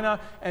Carolina,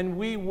 and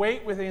we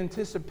wait with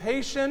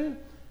anticipation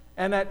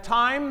and at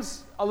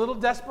times a little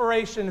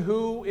desperation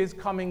who is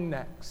coming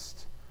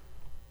next.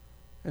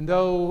 And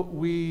though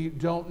we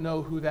don't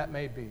know who that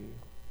may be,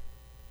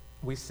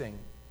 we sing.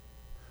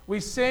 We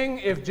sing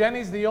if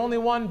Jenny's the only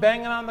one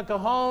banging on the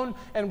cajon,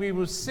 and we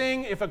will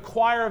sing if a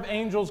choir of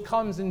angels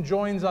comes and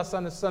joins us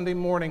on a Sunday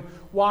morning.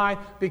 Why?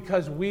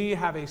 Because we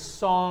have a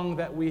song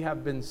that we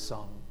have been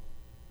sung.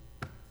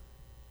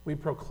 We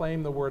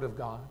proclaim the Word of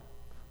God.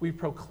 We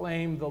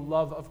proclaim the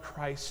love of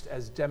Christ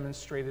as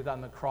demonstrated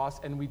on the cross,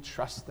 and we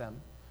trust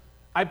them.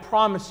 I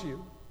promise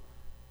you,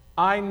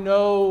 I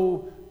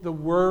know the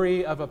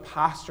worry of a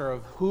pastor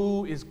of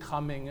who is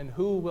coming and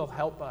who will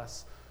help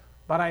us,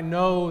 but I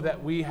know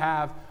that we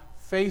have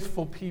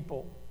faithful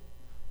people,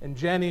 and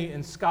Jenny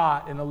and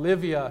Scott and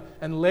Olivia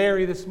and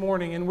Larry this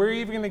morning, and we're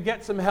even going to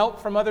get some help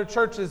from other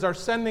churches, are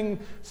sending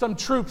some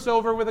troops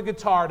over with a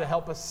guitar to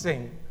help us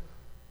sing.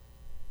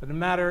 But no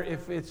matter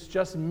if it's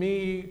just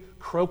me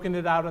croaking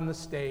it out on the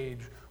stage,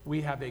 we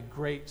have a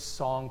great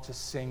song to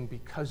sing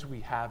because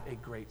we have a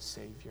great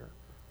Savior.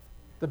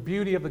 The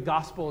beauty of the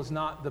gospel is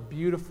not the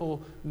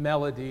beautiful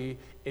melody,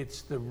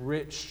 it's the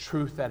rich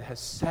truth that has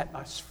set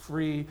us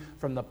free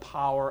from the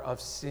power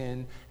of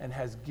sin and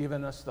has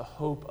given us the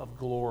hope of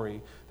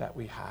glory that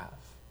we have.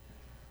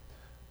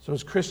 So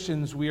as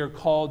Christians, we are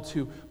called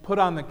to put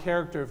on the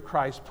character of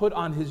Christ, put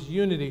on His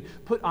unity,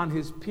 put on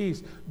His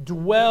peace,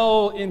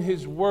 dwell in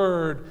His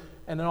word,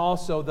 and then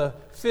also the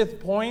fifth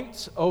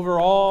point,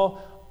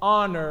 overall,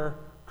 honor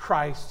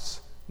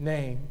Christ's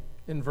name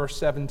in verse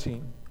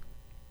 17.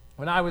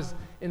 When I was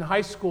in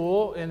high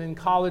school and in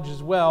college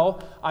as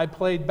well, I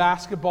played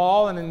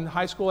basketball, and in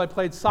high school I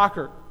played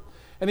soccer.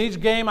 And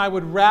each game I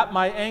would wrap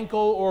my ankle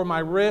or my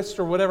wrist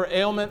or whatever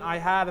ailment I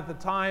had at the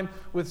time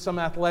with some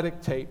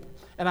athletic tape.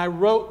 And I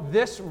wrote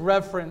this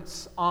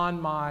reference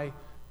on my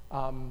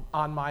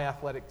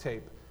athletic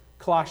tape,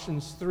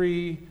 Colossians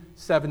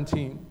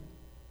 3:17.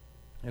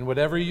 And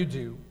whatever you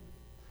do,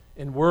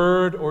 in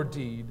word or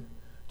deed,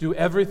 do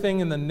everything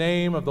in the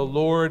name of the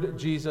Lord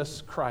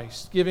Jesus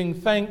Christ, giving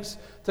thanks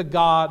to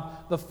God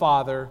the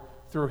Father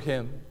through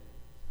Him.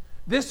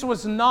 This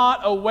was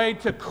not a way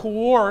to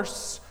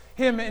coerce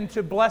Him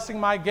into blessing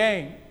my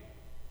game,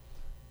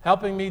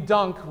 helping me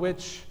dunk,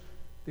 which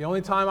the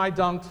only time I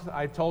dunked,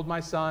 I told my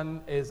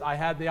son, is I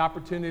had the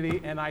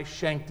opportunity and I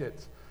shanked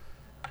it.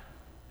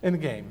 in the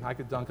game. I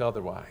could dunk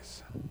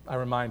otherwise. I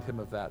remind him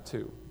of that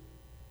too.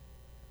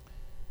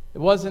 It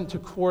wasn't to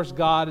coerce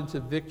God into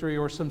victory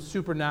or some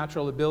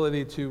supernatural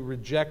ability to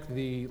reject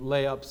the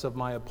layups of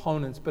my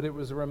opponents, but it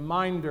was a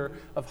reminder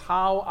of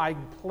how I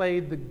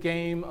played the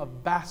game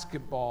of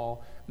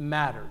basketball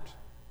mattered.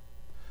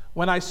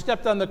 When I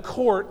stepped on the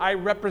court, I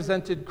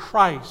represented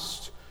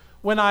Christ.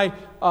 When I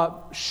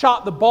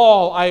shot the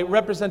ball, I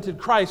represented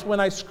Christ. When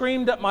I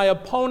screamed at my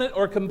opponent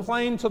or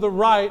complained to the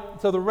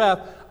ref,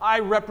 I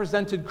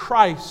represented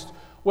Christ.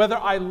 Whether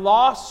I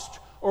lost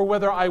or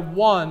whether I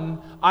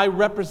won, I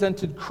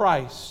represented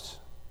Christ.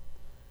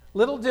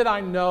 Little did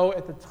I know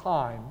at the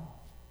time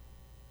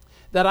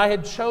that I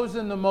had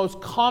chosen the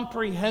most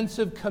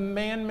comprehensive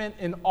commandment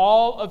in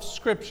all of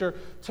Scripture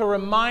to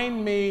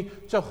remind me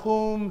to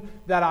whom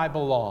that I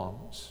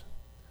belonged.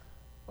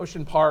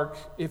 Ocean Park,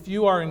 if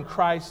you are in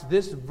Christ,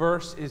 this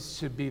verse is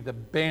to be the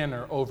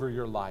banner over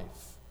your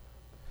life.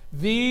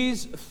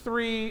 These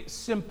three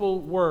simple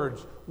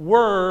words,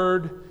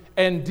 word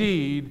and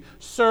deed,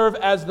 serve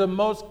as the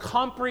most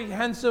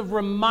comprehensive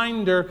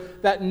reminder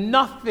that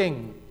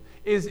nothing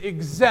is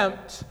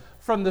exempt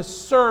from the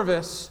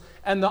service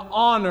and the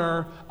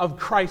honor of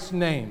Christ's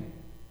name.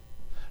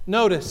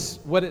 Notice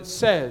what it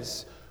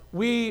says.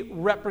 We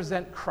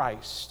represent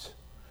Christ.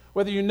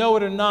 Whether you know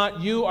it or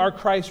not, you are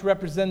Christ's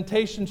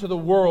representation to the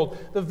world.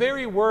 The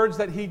very words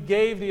that he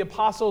gave the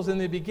apostles in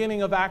the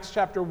beginning of Acts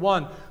chapter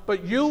 1.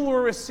 But you will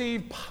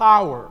receive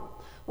power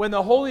when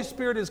the Holy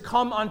Spirit has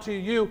come unto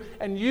you,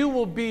 and you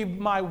will be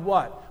my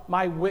what?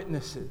 My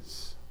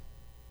witnesses.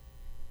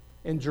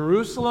 In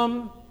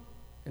Jerusalem,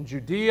 in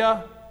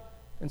Judea,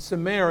 in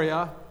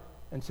Samaria,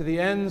 and to the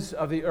ends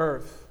of the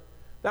earth.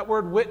 That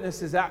word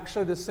witness is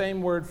actually the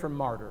same word for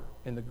martyr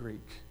in the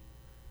Greek.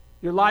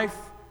 Your life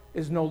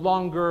is no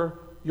longer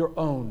your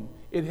own.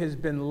 It has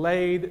been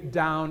laid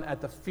down at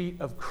the feet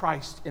of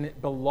Christ, and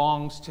it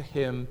belongs to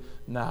him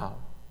now.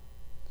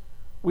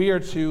 We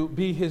are to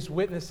be his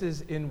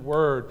witnesses in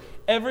word.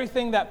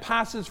 Everything that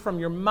passes from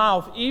your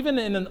mouth, even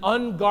in an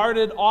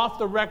unguarded,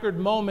 off-the-record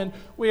moment,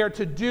 we are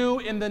to do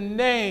in the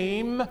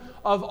name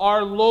of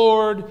our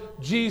Lord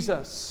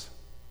Jesus.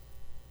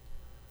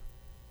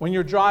 When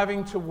you're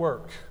driving to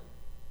work,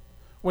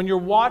 when you're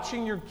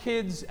watching your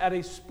kids at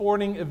a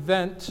sporting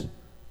event,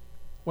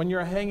 when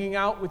you're hanging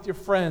out with your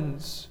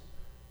friends,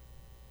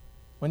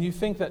 when you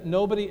think that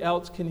nobody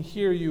else can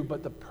hear you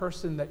but the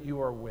person that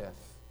you are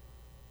with,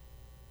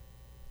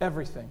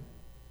 everything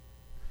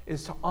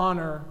is to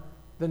honor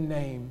the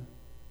name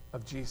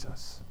of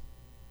Jesus.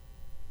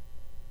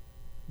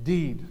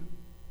 Deed.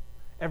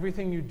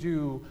 Everything you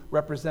do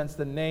represents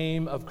the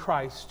name of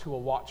Christ to a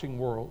watching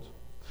world.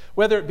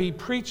 Whether it be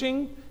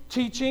preaching,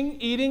 teaching,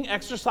 eating,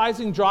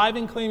 exercising,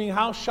 driving, cleaning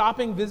house,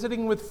 shopping,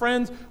 visiting with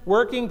friends,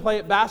 working, play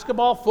at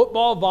basketball,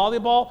 football,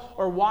 volleyball,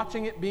 or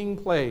watching it being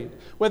played.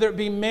 Whether it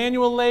be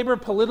manual labor,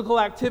 political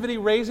activity,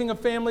 raising a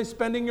family,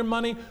 spending your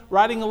money,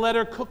 writing a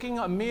letter, cooking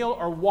a meal,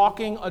 or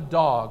walking a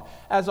dog.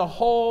 As a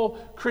whole,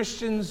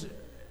 Christians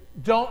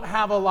don't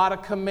have a lot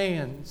of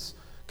commands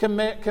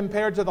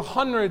compared to the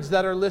hundreds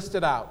that are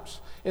listed out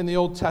in the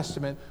Old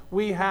Testament.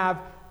 We have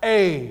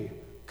a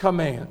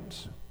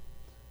command.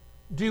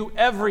 Do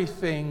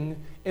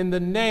everything in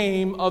the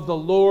name of the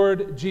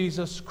Lord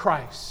Jesus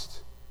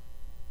Christ.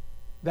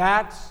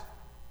 That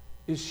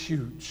is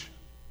huge.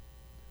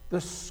 The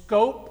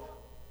scope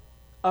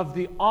of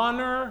the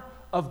honor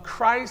of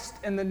Christ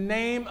and the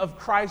name of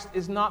Christ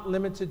is not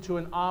limited to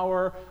an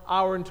hour,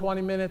 hour and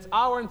 20 minutes,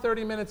 hour and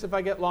 30 minutes if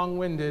I get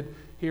long-winded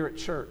here at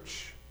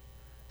church.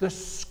 The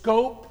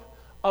scope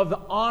of the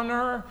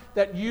honor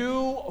that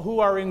you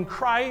who are in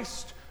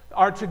Christ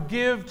are to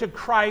give to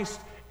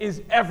Christ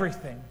is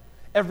everything.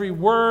 Every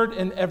word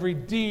and every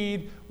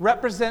deed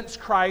represents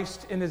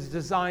Christ and is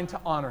designed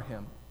to honor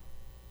him.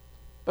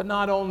 But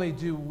not only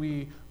do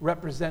we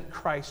represent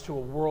Christ to a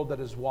world that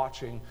is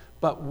watching,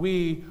 but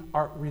we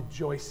are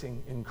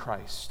rejoicing in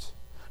Christ.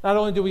 Not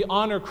only do we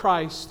honor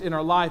Christ in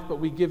our life, but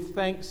we give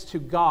thanks to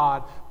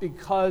God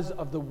because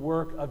of the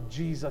work of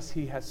Jesus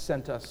he has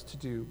sent us to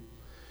do.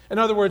 In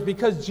other words,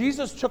 because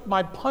Jesus took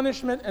my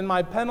punishment and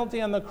my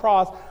penalty on the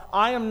cross,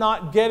 I am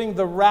not getting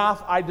the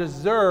wrath I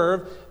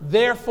deserve.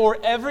 Therefore,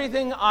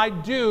 everything I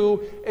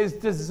do is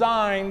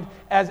designed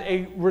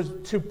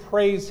to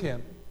praise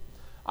him.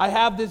 I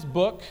have this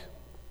book.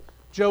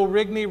 Joe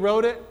Rigney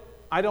wrote it.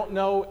 I don't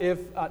know if,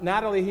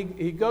 Natalie,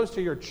 he goes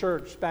to your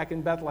church back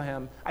in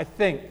Bethlehem, I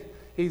think.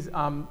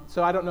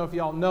 So I don't know if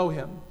y'all know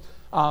him.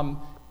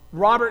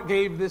 Robert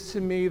gave this to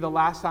me the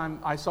last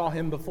time I saw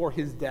him before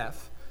his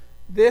death.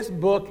 This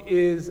book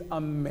is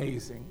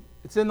amazing.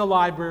 It's in the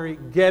library.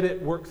 Get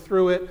it, work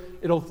through it.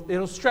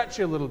 It'll stretch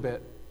you a little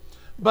bit.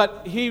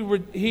 But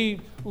he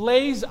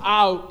lays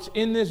out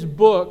in this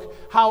book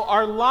how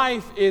our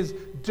life is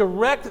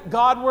direct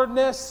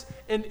Godwardness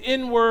and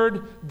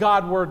inward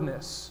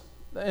Godwardness.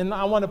 And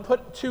I want to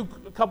put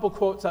a couple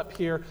quotes up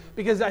here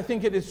because I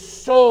think it is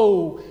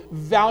so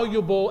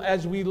valuable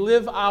as we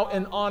live out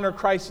and honor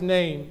Christ's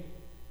name.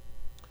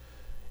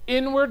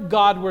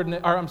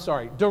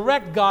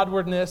 Direct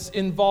Godwardness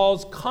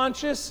involves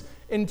conscious,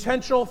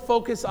 intentional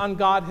focus on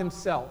God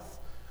himself.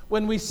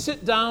 When we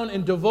sit down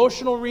in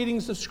devotional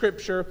readings of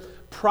Scripture,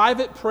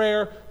 private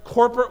prayer,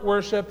 corporate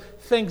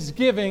worship,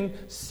 thanksgiving,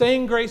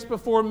 saying grace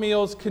before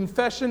meals,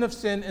 confession of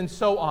sin, and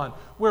so on,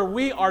 where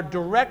we are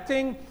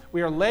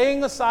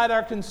laying aside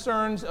our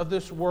concerns of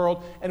this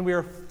world, and we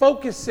are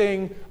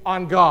focusing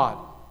on God,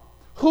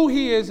 who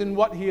he is and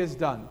what he has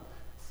done.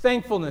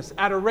 Thankfulness,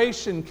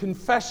 adoration,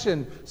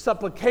 confession,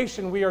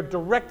 supplication, we are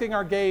directing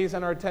our gaze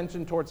and our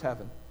attention towards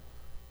heaven.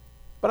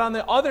 But on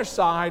the other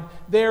side,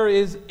 there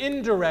is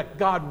indirect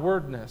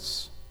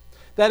Godwardness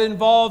that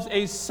involves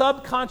a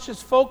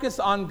subconscious focus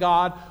on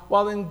God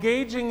while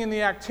engaging in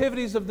the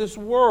activities of this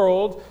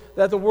world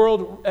that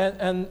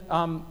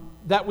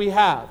that we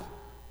have.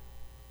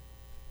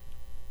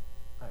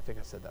 I think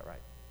I said that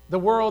right. The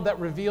world that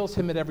reveals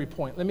him at every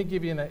point. Let me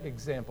give you an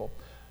example.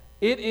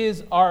 It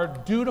is our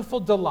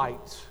dutiful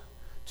delight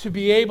to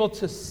be able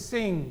to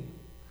sing,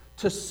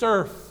 to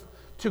surf,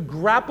 to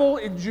grapple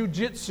in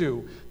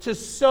jiu-jitsu, to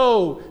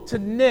sew, to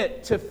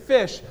knit, to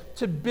fish,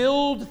 to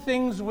build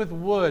things with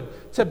wood,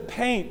 to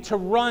paint, to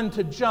run,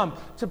 to jump,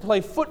 to play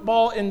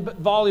football and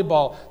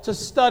volleyball, to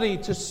study,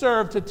 to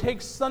serve, to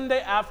take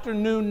Sunday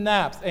afternoon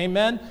naps,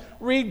 amen?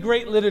 Read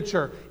great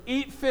literature,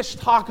 eat fish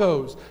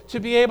tacos,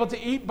 to be able to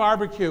eat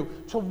barbecue,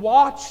 to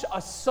watch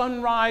a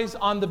sunrise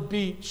on the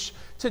beach,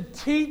 to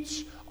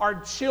teach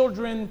our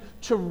children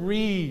to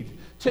read,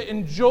 to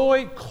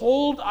enjoy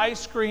cold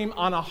ice cream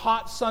on a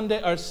hot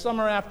Sunday or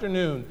summer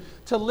afternoon,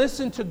 to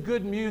listen to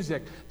good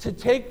music, to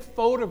take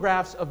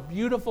photographs of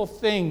beautiful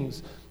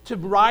things, to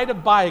ride a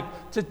bike,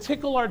 to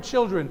tickle our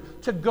children,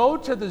 to go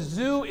to the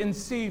zoo and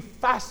see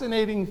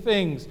fascinating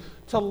things,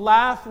 to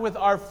laugh with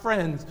our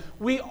friends.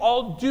 We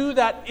all do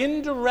that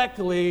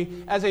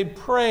indirectly as a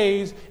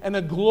praise and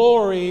a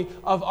glory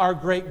of our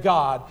great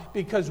God,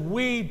 because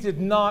we did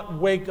not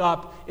wake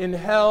up in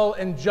hell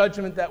and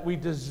judgment that we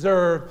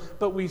deserve,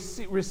 but we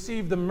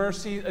receive the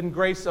mercy and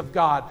grace of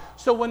God.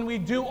 So when we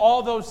do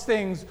all those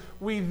things,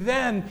 we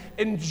then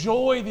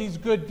enjoy these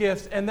good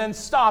gifts and then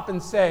stop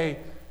and say,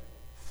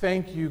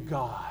 thank you,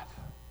 God,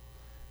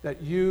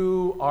 that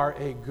you are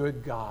a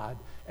good God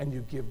and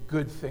you give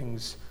good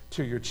things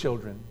to your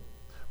children.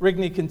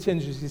 Rigney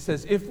continues, he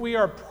says, if we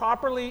are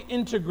properly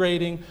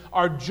integrating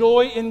our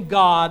joy in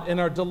God and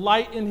our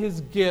delight in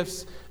his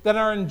gifts, then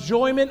our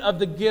enjoyment of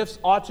the gifts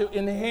ought to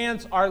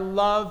enhance our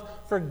love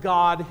for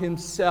God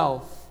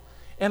himself.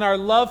 And our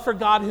love for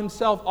God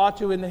himself ought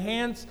to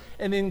enhance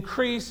and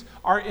increase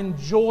our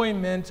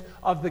enjoyment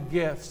of the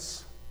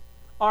gifts.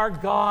 Our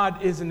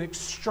God is an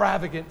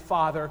extravagant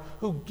Father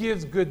who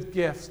gives good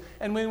gifts.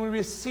 And when we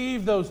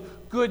receive those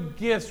good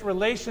gifts,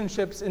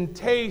 relationships, and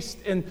taste,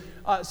 and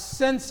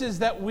senses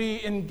that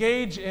we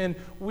engage in,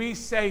 we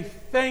say,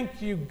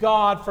 thank you,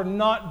 God, for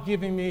not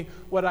giving me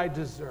what I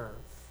deserve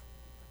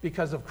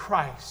because of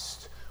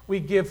Christ.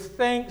 We give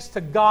thanks to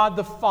God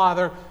the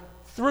Father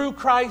through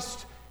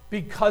Christ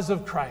because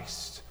of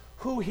Christ,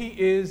 who he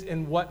is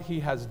and what he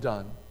has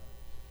done.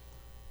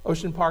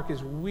 Ocean Park,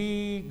 as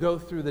we go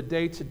through the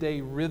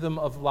day-to-day rhythm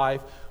of life,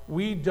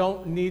 we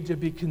don't need to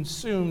be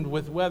consumed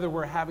with whether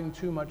we're having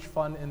too much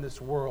fun in this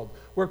world.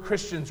 We're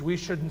Christians, we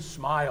shouldn't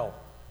smile.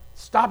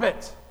 Stop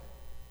it!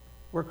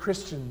 We're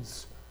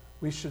Christians,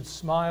 we should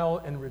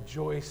smile and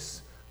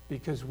rejoice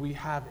because we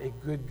have a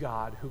good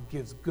God who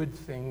gives good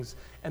things,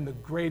 and the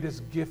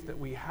greatest gift that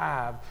we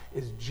have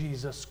is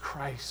Jesus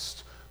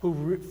Christ,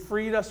 who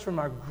freed us from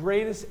our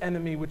greatest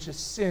enemy, which is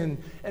sin,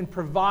 and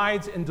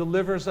provides and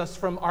delivers us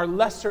from our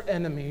lesser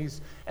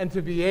enemies, and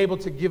to be able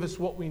to give us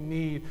what we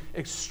need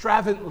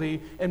extravagantly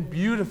and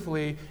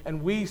beautifully.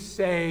 And we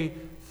say,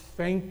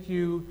 thank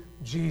you,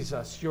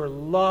 Jesus. Your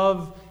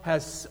love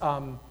has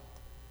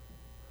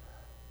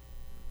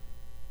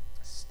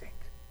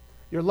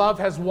Your love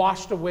has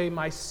washed away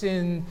my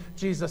sin.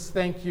 Jesus,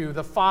 thank you.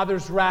 The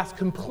Father's wrath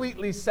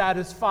completely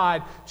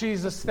satisfied.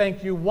 Jesus,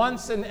 thank you.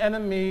 Once an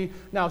enemy,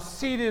 now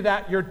seated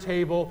at your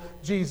table.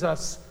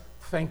 Jesus,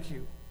 thank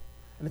you.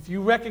 And if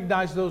you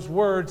recognize those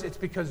words, it's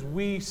because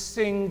we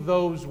sing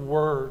those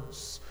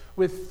words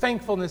with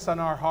thankfulness on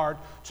our heart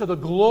to the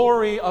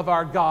glory of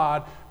our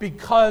God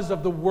because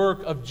of the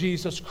work of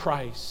Jesus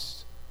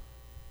Christ.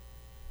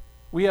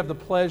 We have the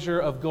pleasure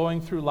of going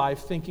through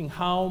life thinking,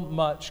 how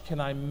much can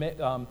I make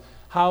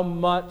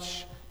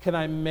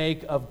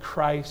of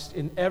Christ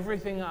in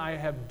everything I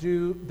have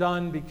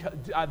done,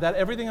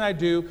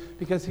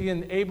 because he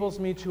enables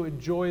me to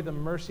enjoy the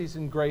mercies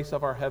and grace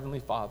of our Heavenly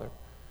Father.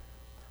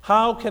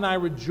 How can I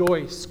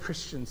rejoice,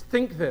 Christians?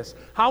 Think this.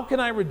 How can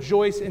I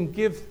rejoice and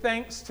give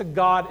thanks to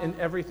God in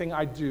everything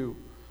I do?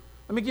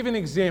 Let me give you an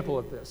example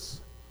of this.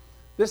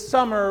 This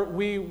summer,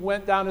 we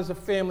went down as a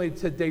family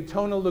to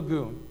Daytona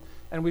Lagoon.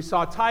 And we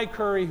saw Ty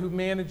Curry, who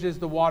manages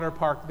the water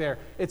park there.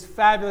 It's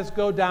fabulous.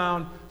 Go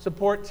down,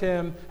 support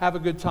Tim, have a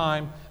good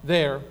time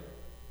there.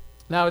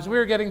 Now, as we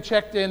were getting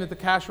checked in at the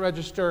cash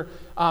register,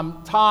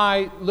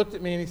 Ty looked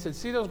at me and he said,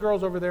 see those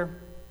girls over there?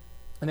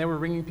 And they were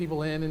bringing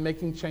people in and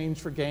making change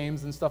for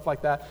games and stuff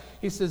like that.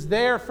 He says,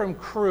 they're from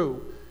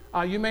Cru.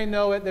 You may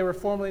know it. They were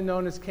formerly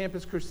known as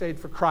Campus Crusade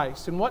for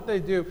Christ. And what they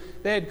do,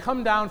 they had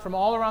come down from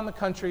all around the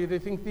country. They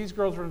think these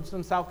girls were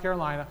from South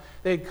Carolina.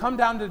 They had come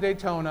down to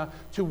Daytona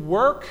to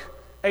work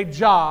a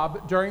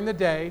job during the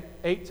day,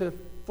 8 to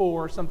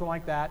 4, something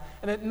like that.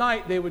 And at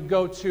night, they would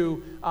go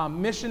to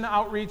mission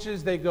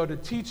outreaches. They go to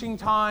teaching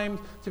times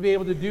to be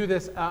able to do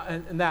this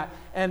and that.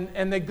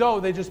 And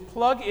they just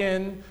plug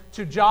in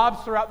to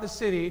jobs throughout the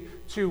city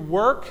to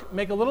work,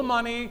 make a little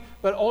money,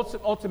 but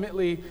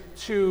ultimately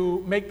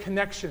to make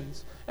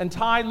connections. And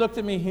Ty looked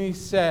at me and he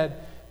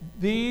said,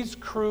 these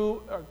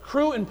crew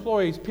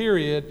employees,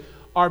 period,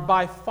 are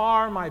by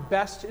far my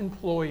best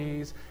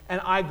employees, and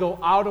I go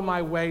out of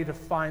my way to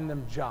find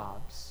them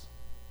jobs.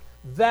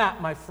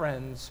 That, my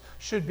friends,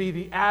 should be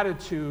the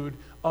attitude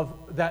of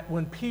that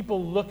when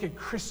people look at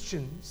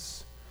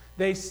Christians,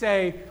 they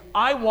say,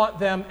 I want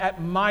them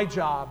at my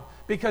job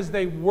because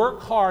they work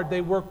hard,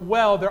 they work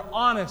well, they're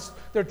honest,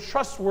 they're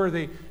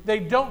trustworthy, they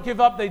don't give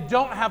up, they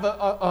don't have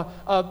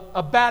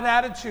a bad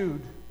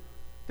attitude.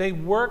 They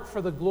work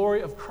for the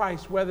glory of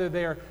Christ, whether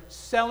they're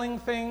selling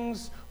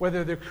things,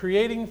 whether they're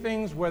creating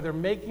things, whether they're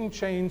making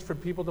change for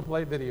people to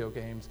play video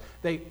games.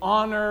 They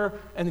honor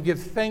and give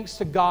thanks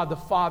to God the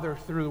Father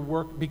through the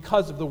work,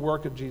 because of the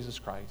work of Jesus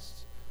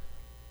Christ.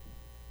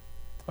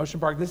 Ocean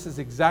Park, this is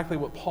exactly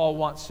what Paul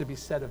wants to be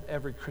said of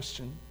every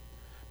Christian.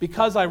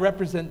 Because I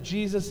represent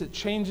Jesus, it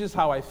changes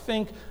how I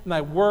think and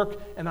I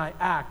work and I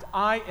act.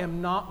 I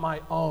am not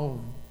my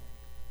own,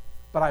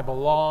 but I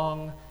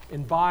belong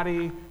in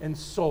body and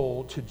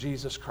soul to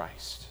Jesus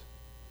Christ.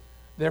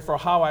 Therefore,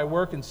 how I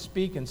work and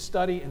speak and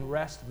study and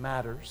rest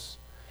matters.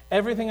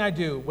 Everything I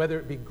do, whether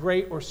it be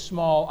great or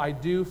small, I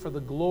do for the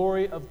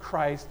glory of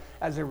Christ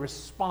as a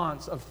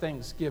response of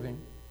thanksgiving.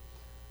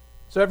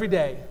 So every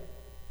day,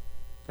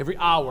 every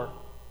hour,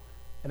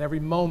 and every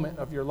moment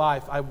of your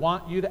life, I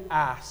want you to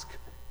ask,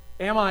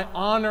 am I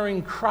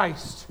honoring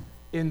Christ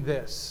in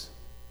this?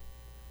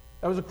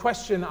 That was a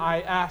question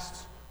I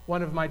asked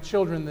one of my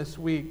children this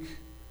week.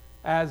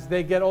 As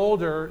they get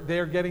older,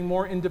 they're getting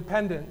more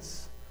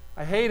independence.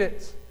 I hate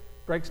it.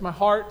 Breaks my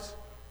heart,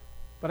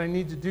 but I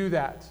need to do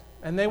that.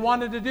 And they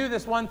wanted to do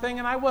this one thing,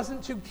 and I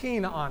wasn't too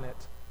keen on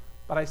it.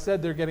 But I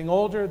said they're getting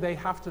older, they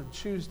have to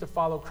choose to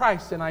follow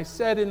Christ. And I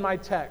said in my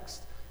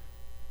text,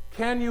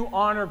 can you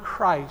honor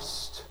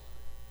Christ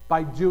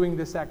by doing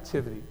this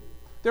activity?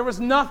 There was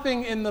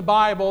nothing in the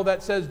Bible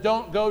that says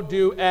don't go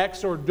do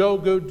X or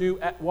don't go do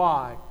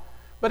Y.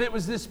 But it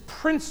was this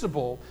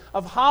principle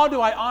of how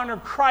do I honor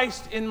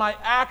Christ in my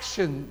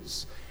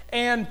actions?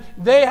 And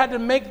they had to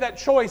make that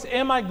choice.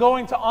 Am I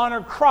going to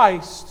honor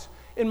Christ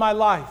in my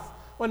life?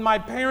 When my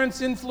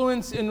parents'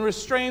 influence and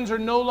restraints are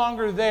no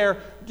longer there,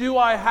 do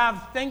I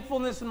have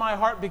thankfulness in my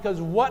heart because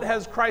what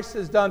has Christ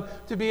has done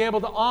to be able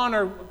to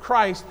honor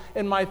Christ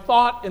in my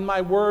thought, in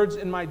my words,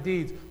 in my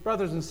deeds?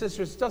 Brothers and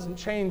sisters, it doesn't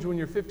change when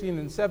you're 15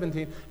 and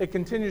 17. It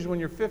continues when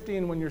you're 50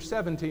 and when you're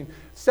 70.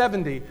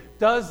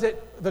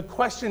 The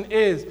question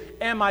is,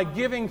 am I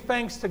giving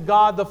thanks to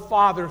God the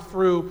Father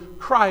through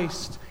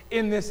Christ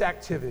in this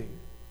activity?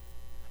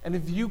 And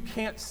if you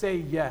can't say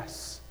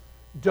yes,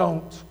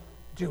 don't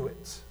do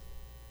it.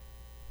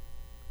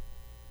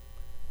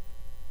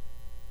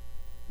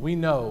 We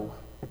know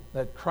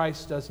that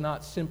Christ does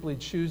not simply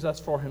choose us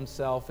for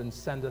himself and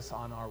send us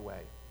on our way.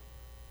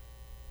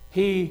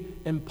 He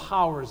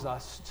empowers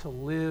us to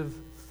live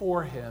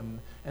for him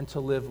and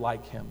to live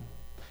like him.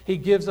 He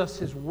gives us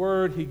his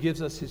word, he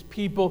gives us his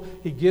people,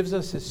 he gives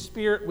us his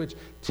spirit, which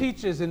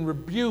teaches and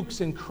rebukes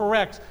and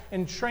corrects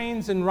and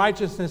trains in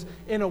righteousness.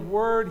 In a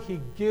word,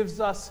 he gives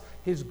us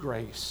his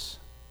grace.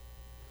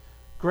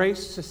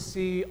 Grace to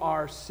see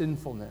our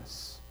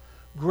sinfulness.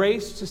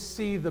 Grace to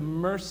see the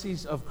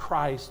mercies of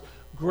Christ,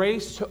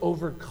 grace to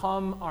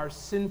overcome our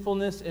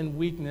sinfulness and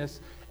weakness,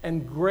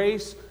 and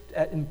grace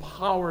that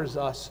empowers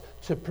us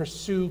to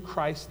pursue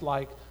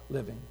Christ-like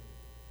living.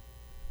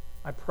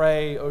 I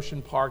pray,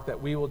 Ocean Park,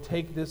 that we will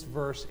take this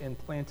verse and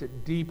plant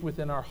it deep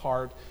within our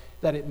heart,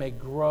 that it may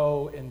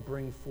grow and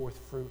bring forth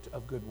fruit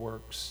of good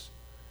works.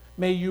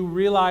 May you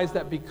realize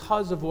that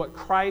because of what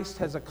Christ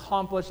has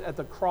accomplished at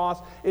the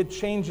cross, it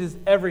changes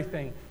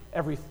everything.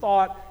 Every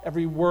thought,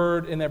 every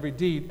word, and every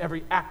deed,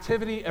 every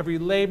activity, every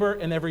labor,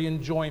 and every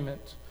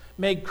enjoyment.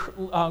 May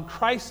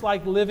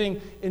Christ-like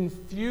living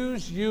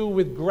infuse you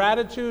with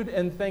gratitude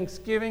and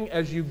thanksgiving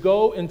as you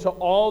go into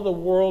all the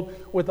world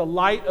with the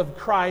light of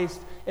Christ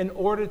in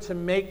order to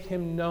make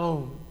him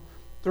known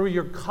through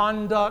your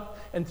conduct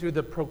and through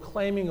the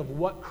proclaiming of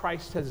what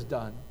Christ has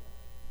done.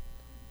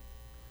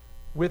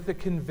 With the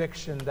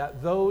conviction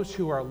that those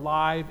who are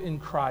alive in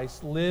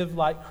Christ live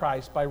like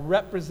Christ by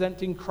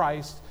representing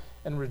Christ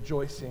and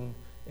rejoicing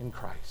in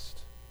Christ.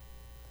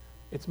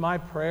 It's my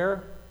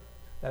prayer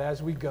that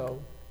as we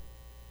go,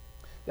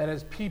 that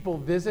as people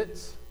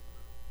visit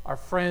Our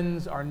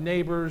friends, our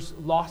neighbors,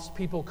 lost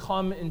people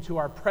come into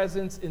our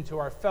presence, into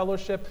our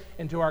fellowship,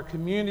 into our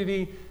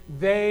community.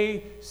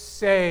 They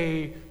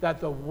say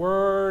that the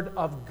Word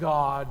of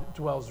God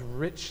dwells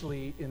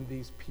richly in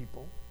these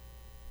people.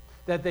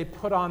 That they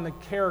put on the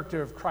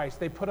character of Christ.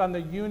 They put on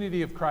the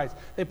unity of Christ.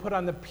 They put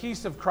on the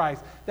peace of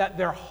Christ. That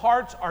their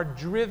hearts are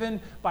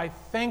driven by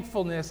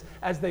thankfulness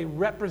as they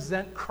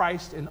represent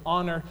Christ and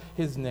honor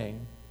His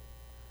name.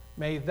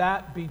 May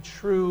that be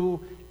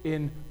true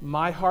in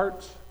my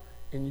heart,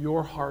 in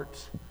your heart,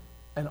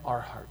 and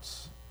our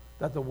hearts,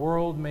 that the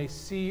world may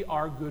see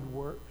our good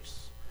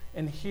works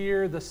and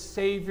hear the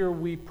Savior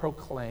we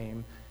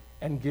proclaim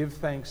and give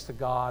thanks to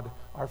God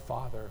our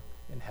Father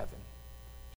in heaven.